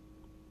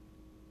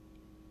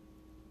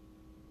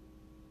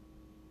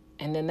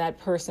 And then that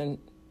person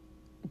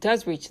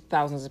does reach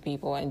thousands of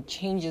people and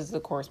changes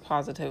the course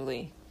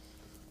positively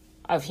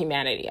of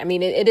humanity. I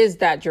mean, it is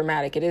that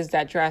dramatic. It is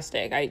that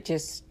drastic.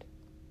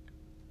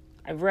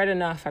 I've read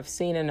enough, I've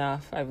seen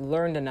enough, I've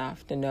learned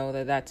enough to know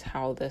that that's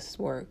how this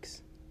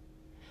works.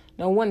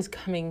 No one's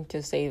coming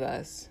to save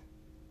us.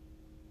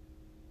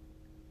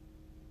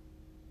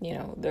 You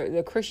know,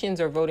 the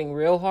Christians are voting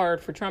real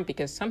hard for Trump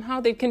because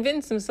somehow they've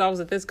convinced themselves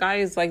that this guy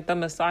is like the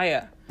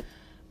Messiah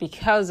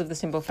because of the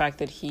simple fact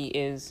that he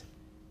is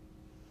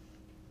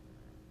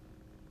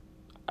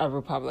a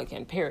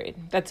Republican, period.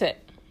 That's it.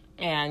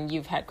 And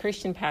you've had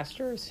Christian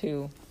pastors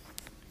who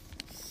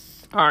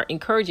are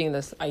encouraging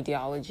this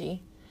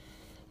ideology.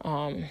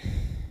 And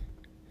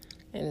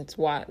it's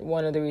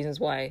one of the reasons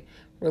why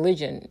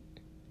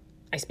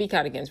I speak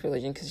out against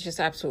religion, because it's just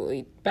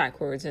absolutely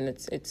backwards and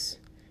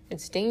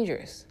it's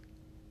dangerous.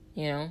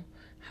 You know,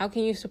 how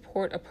can you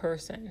support a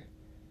person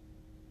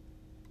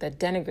that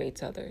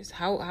denigrates others?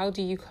 How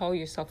do you call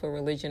yourself a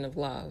religion of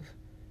love?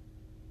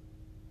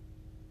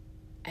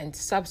 And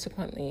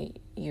subsequently,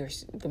 you're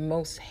the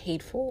most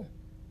hateful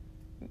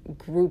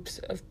groups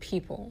of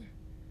people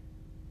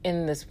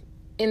in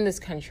this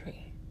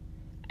country.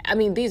 I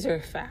mean, these are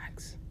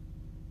facts.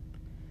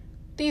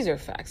 These are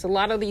facts. A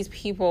lot of these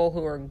people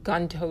who are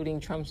gun-toting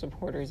Trump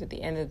supporters at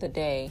the end of the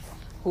day,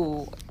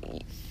 who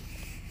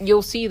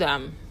you'll see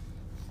them,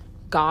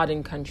 God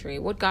and country.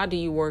 What God do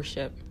you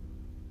worship?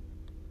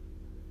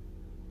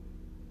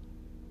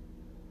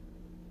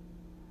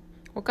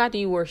 What God do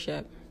you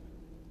worship?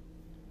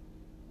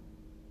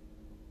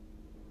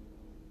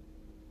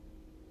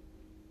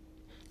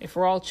 If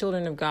we're all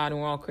children of God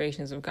and we're all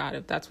creations of God,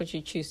 if that's what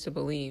you choose to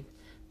believe,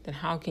 then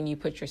how can you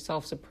put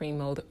yourself supreme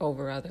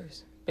over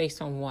others?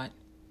 Based on what?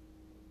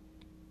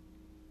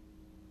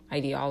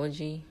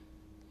 Ideology?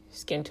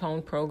 Skin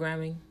tone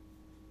programming?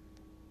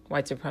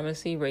 White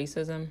supremacy?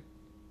 Racism?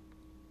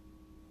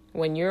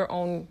 When your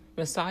own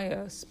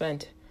Messiah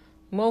spent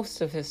most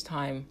of his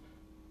time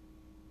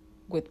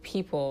with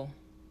people,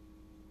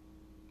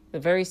 the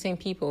very same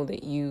people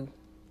that you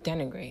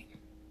denigrate.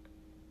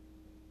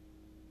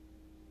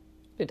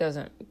 It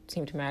doesn't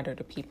seem to matter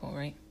to people,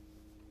 right?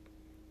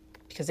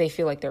 Because they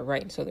feel like they're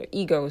right, so their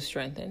ego is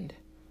strengthened.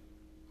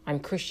 I'm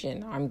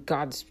Christian, I'm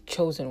God's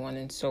chosen one,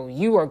 and so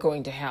you are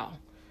going to hell.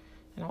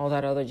 And all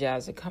that other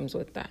jazz that comes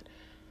with that.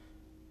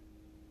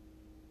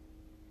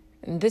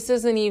 And this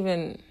isn't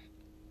even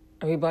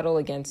a rebuttal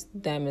against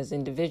them as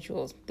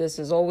individuals. This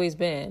has always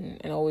been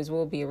and always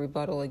will be a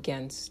rebuttal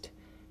against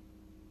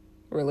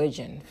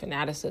religion,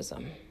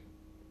 fanaticism,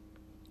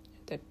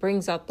 that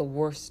brings out the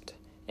worst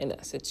in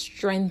us. It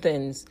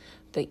strengthens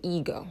the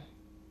ego.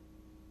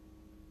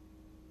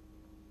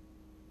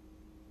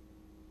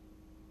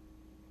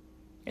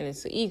 And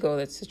it's the ego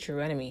that's the true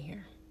enemy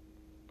here.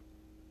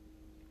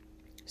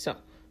 So,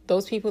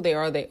 those people, they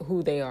are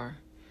who they are.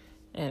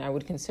 And I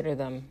would consider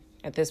them,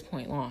 at this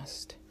point,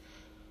 lost.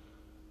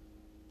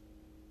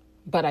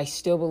 But I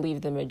still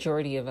believe the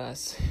majority of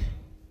us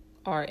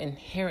are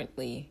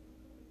inherently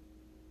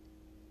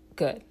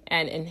good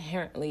and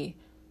inherently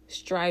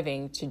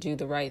striving to do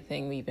the right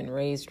thing. We've been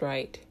raised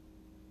right.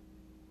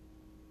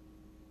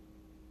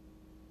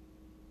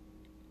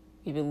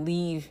 we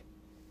believe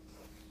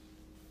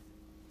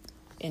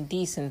in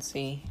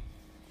decency,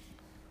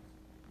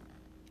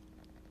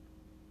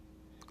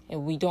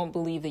 and we don't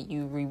believe that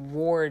you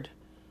reward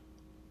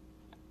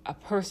a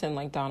person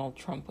like Donald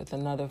Trump with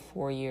another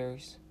 4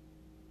 years.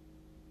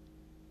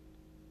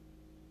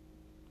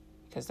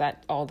 Because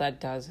all that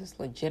does is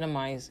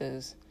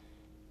legitimizes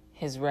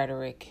his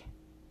rhetoric.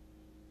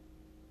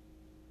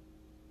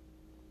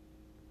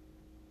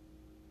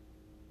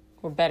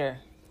 We're better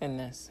than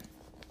this.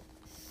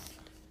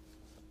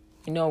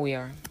 You know we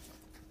are.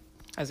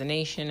 As a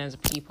nation, as a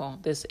people,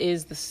 this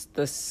is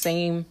the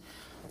same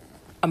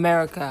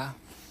America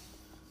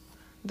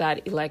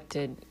that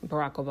elected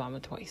Barack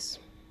Obama twice.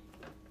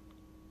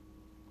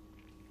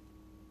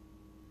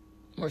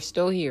 We're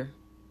still here.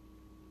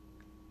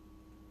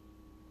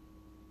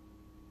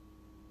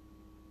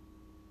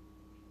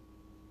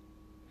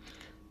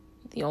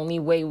 The only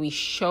way we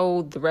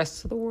show the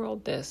rest of the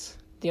world this,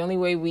 the only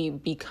way we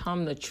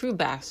become the true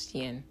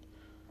bastion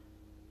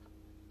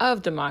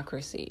of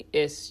democracy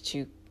is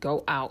to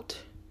go out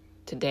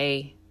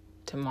today,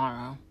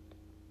 tomorrow,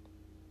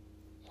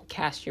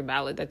 cast your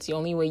ballot. That's the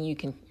only way you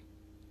can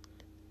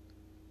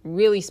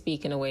really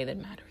speak in a way that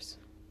matters.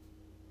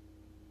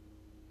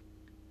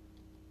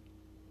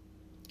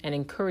 And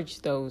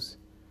encourage those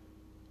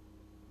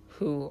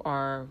who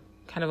are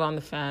kind of on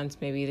the fence,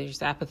 maybe they're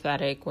just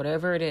apathetic,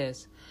 whatever it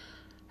is.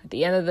 At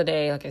the end of the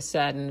day, like I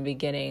said in the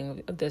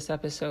beginning of this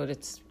episode,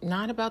 it's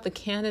not about the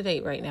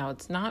candidate right now.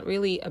 It's not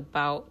really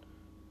about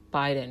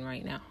Biden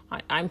right now.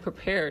 I'm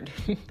prepared.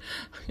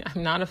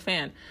 I'm not a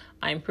fan.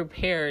 I'm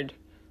prepared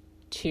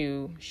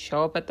to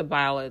show up at the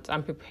ballots.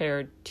 I'm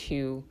prepared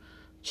to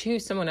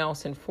choose someone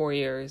else in 4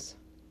 years.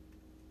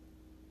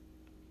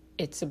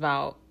 It's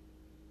about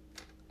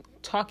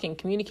talking,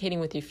 communicating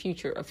with your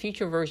future, a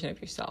future version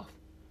of yourself,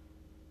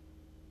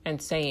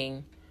 and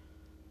saying,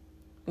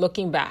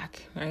 looking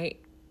back, right?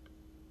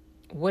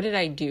 What did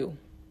I do?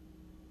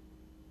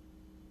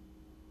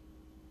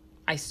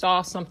 I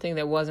saw something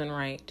that wasn't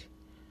right.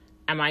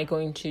 Am I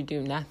going to do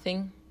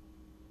nothing?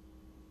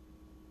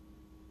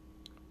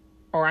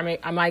 Or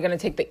am I going to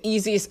take the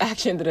easiest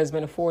action that has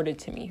been afforded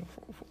to me?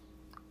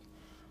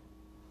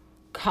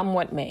 Come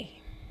what may.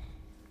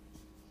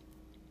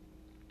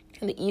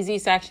 And the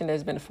easiest action that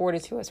has been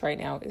afforded to us right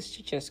now is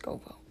to just go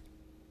vote.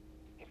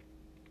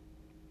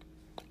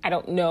 I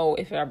don't know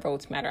if our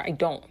votes matter. I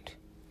don't.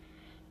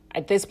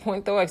 At this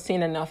point, though, I've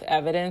seen enough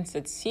evidence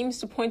that seems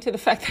to point to the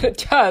fact that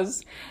it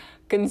does,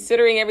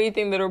 considering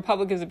everything that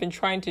Republicans have been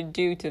trying to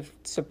do to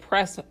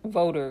suppress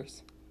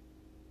voters,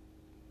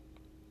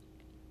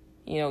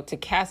 to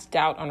cast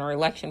doubt on our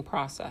election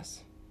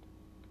process.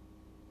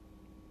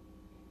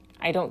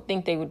 I don't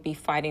think they would be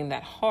fighting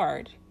that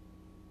hard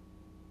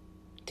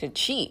to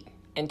cheat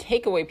and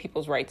take away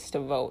people's rights to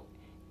vote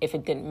if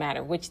it didn't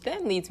matter, which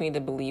then leads me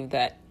to believe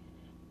that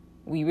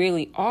we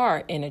really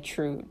are in a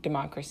true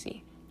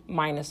democracy.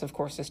 Minus, of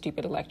course, the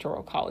stupid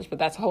electoral college. But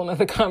that's a whole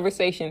nother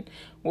conversation.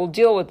 We'll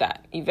deal with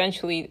that.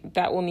 Eventually,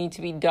 that will need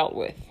to be dealt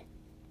with.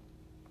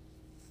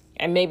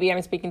 And maybe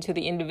I'm speaking to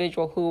the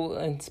individual who will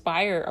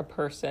inspire a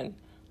person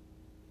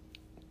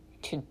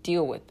to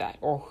deal with that,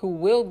 or who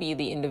will be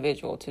the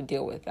individual to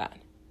deal with that.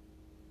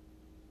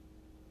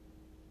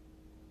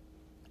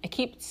 I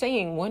keep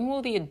saying, when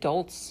will the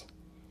adults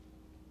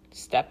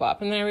step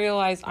up? And then I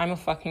realize I'm a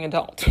fucking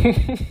adult.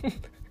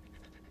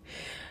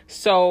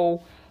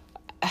 So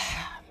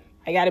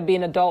I got to be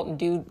an adult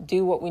and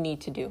do what we need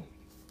to do.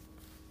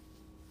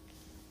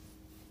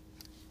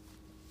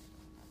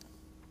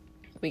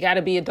 We got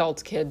to be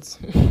adults, kids.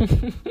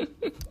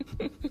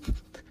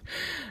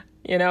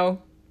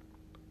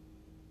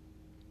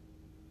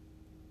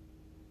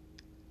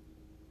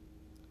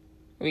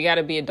 We got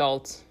to be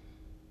adults.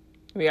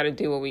 We got to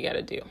do what we got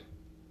to do.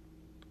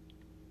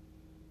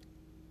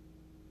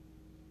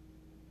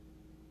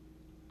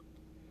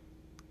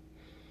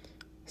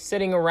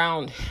 Sitting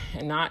around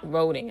and not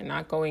voting and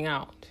not going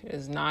out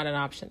is not an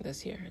option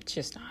this year. It's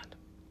just not.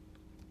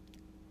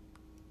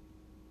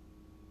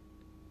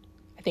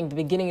 I think the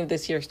beginning of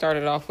this year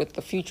started off with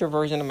the future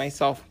version of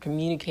myself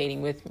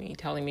communicating with me,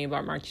 telling me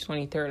about March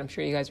 23rd. I'm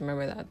sure you guys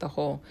remember that, the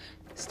whole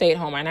stay at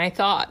home. And I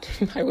thought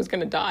I was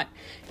going to die.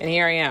 And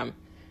here I am.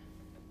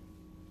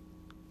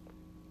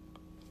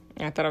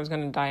 I thought I was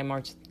going to die on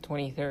March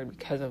 23rd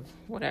because of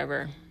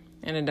whatever.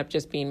 Ended up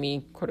just being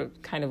me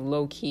kind of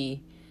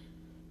low-key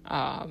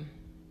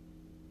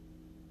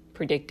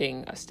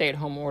predicting a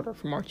stay-at-home order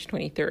for March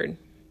 23rd.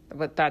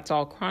 But that's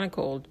all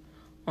chronicled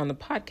on the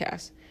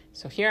podcast.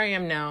 So here I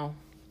am now,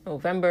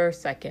 November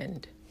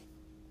 2nd,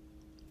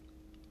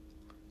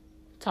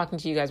 talking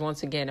to you guys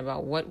once again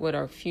about what would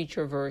our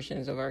future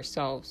versions of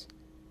ourselves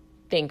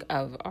think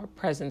of our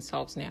present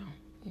selves now.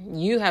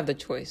 You have the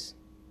choice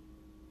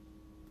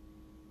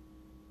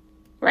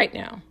right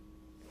now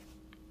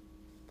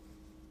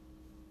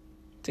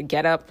to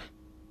get up,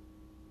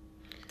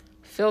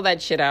 fill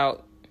that shit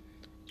out,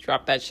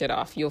 drop that shit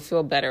off. You'll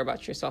feel better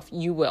about yourself.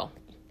 You will.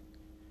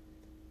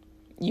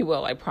 You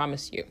will, I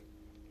promise you.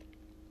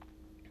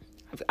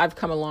 I've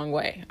come a long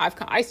way.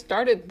 I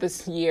started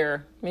this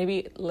year,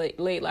 maybe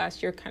late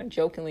last year, kind of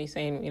jokingly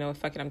saying,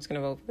 fuck it, I'm just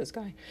going to vote for this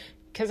guy.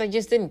 Because I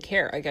just didn't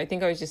care. Like, I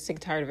think I was just sick,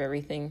 tired of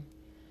everything,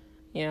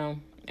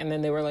 And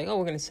then they were like, oh,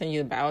 we're going to send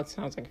you the ballots.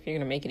 And I was like, if you're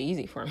going to make it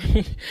easy for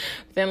me.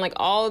 Then, like,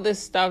 all of this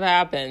stuff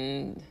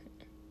happened.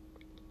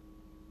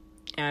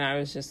 And I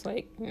was just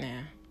like,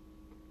 nah.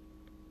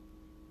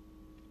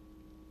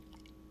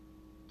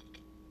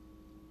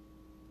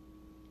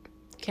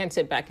 Can't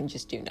sit back and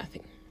just do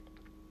nothing.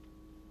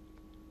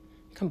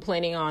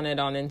 Complaining about it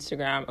on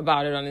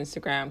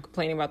Instagram,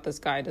 complaining about this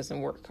guy doesn't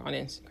work on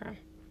Instagram,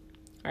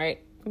 right?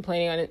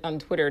 Complaining on it on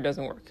Twitter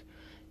doesn't work.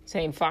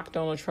 Saying fuck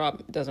Donald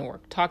Trump doesn't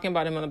work. Talking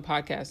about him on the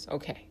podcast,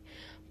 okay.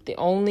 The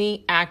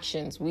only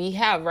actions we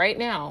have right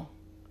now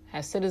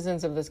as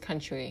citizens of this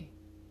country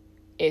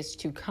is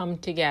to come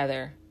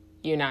together,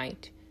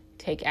 unite,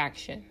 take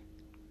action,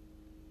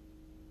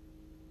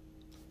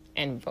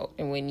 and vote.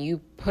 And when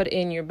you put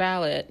in your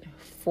ballot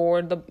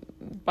for the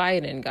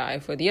Biden guy,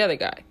 for the other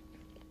guy,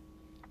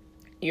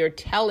 you're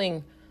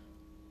telling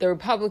the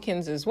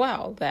Republicans as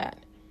well that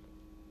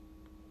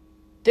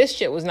this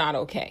shit was not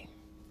okay.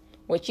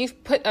 What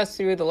you've put us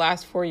through the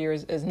last 4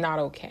 years is not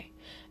okay.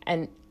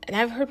 And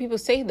I've heard people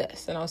say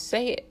this, and I'll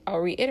say it, I'll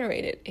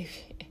reiterate it.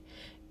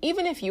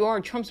 Even if you are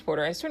a Trump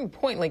supporter, at a certain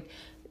point, like,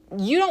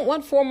 you don't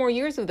want 4 more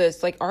years of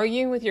this, like,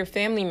 arguing with your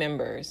family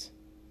members.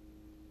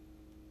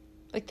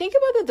 Like, think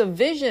about the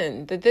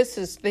division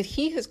that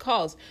he has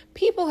caused.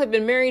 People have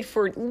been married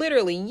for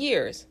literally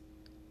years,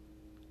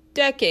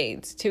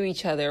 decades to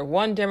each other.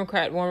 One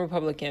Democrat, one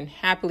Republican,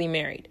 happily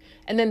married.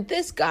 And then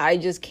this guy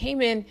just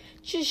came in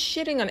just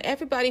shitting on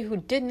everybody who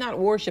did not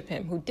worship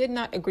him, who did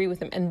not agree with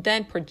him, and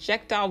then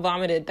projectile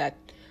vomited that,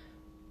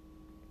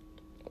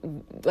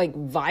 like,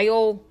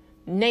 vile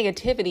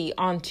negativity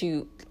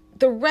onto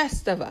the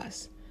rest of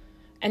us.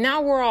 And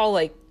now we're all,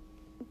 like,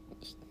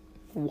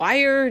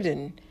 wired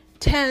and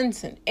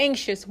tense and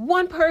anxious.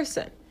 One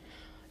person.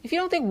 If you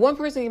don't think one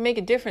person can make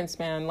a difference,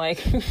 man,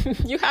 like,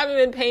 you haven't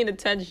been paying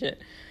attention.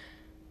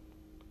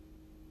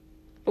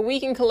 But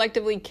we can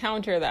collectively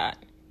counter that.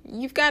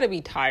 You've got to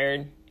be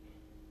tired.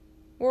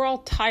 We're all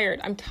tired.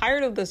 I'm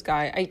tired of this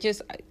guy.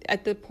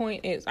 At the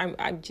point is,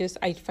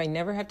 if I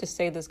never have to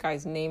say this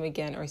guy's name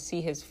again or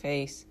see his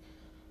face,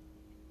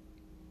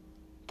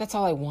 that's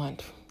all I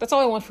want. That's all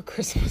I want for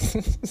Christmas.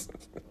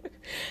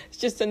 It's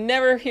just to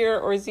never hear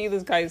or see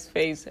this guy's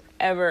face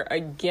ever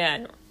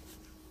again.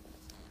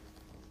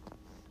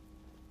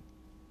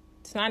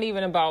 It's not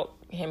even about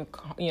him,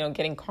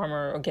 getting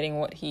karma or getting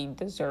what he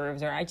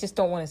deserves. Or I just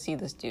don't want to see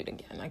this dude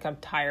again. Like, I'm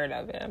tired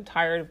of it. I'm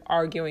tired of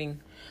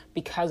arguing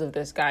because of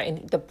this guy.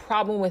 And the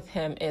problem with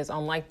him is,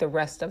 unlike the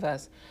rest of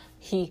us,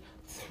 he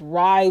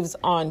thrives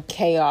on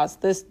chaos.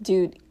 This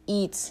dude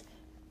eats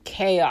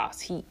chaos.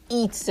 He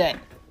eats it.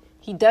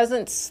 He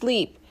doesn't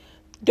sleep.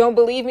 Don't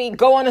believe me?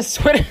 Go on his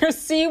Twitter.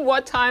 See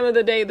what time of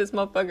the day this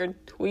motherfucker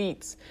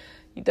tweets.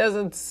 He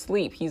doesn't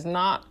sleep. He's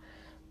not...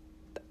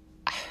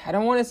 I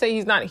don't want to say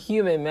he's not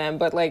human, man,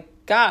 but, like,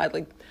 God,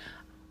 like,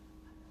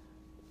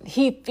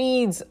 he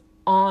feeds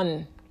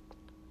on...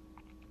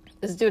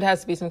 This dude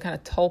has to be some kind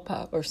of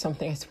tulpa or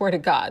something. I swear to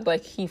God.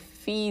 Like, he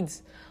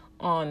feeds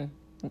on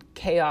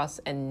chaos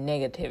and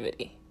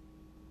negativity.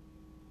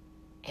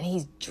 And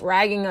he's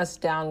dragging us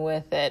down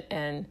with it,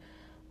 and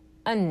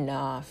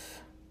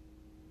enough.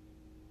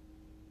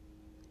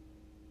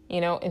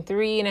 In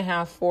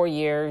 3.5, 4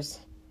 years,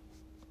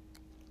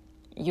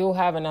 you'll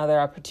have another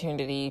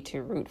opportunity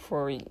to root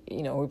for,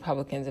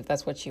 Republicans if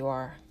that's what you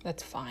are.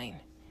 That's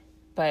fine.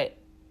 But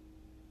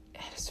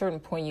at a certain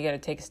point, you got to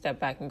take a step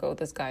back and go,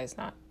 this guy is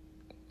not,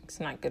 it's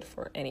not good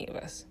for any of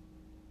us.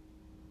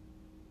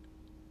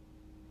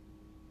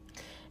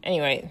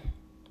 Anyway.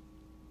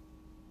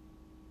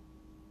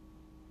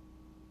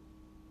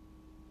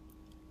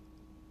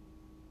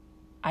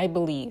 I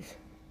believe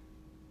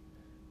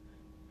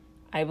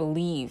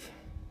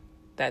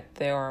that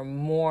there are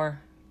more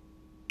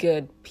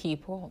good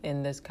people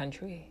in this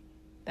country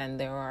than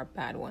there are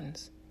bad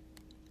ones.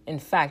 In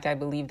fact, I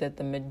believe that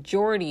the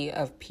majority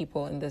of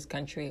people in this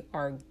country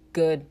are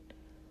good,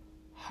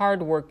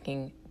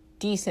 hardworking,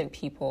 decent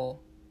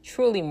people,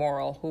 truly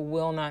moral, who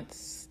will not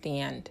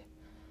stand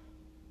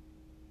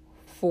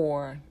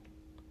for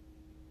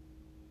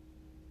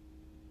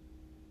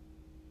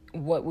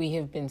what we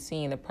have been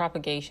seeing, the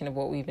propagation of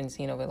what we've been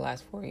seeing over the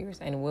last 4 years,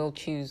 and will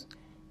choose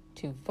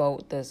to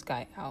vote this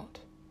guy out.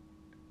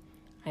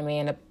 I may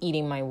end up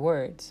eating my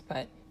words,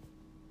 but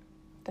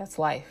that's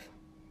life,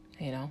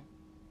 And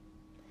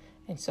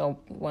so,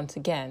 once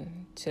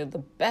again, to the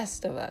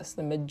best of us,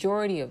 the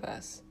majority of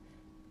us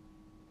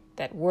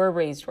that were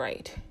raised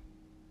right,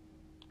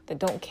 that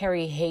don't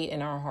carry hate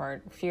in our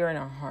heart, fear in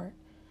our heart,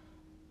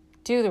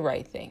 do the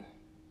right thing.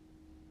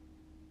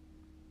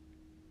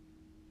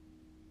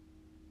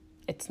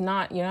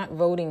 You're not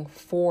voting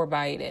for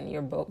Biden.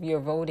 You're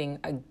voting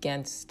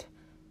against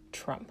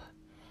Trump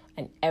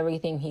and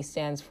everything he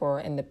stands for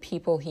and the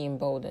people he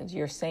emboldens.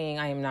 You're saying,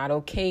 I am not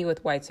okay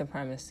with white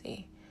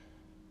supremacy.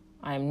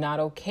 I am not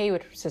okay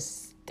with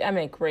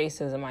systemic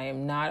racism. I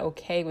am not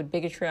okay with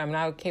bigotry. I'm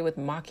not okay with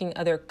mocking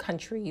other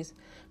countries,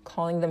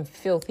 calling them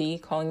filthy,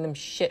 calling them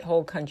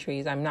shithole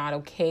countries. I'm not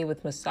okay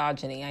with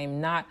misogyny. I am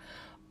not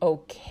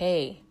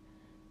okay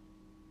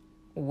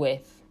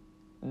with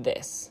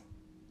this.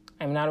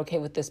 I'm not okay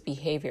with this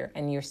behavior.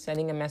 And you're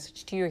sending a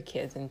message to your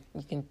kids, and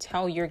you can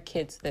tell your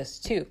kids this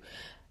too.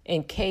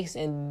 In case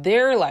in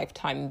their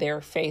lifetime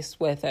they're faced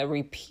with a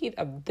repeat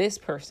of this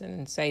person,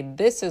 and say,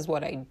 this is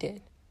what I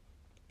did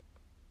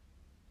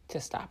to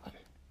stop him.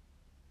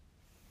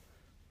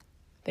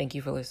 Thank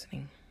you for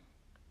listening.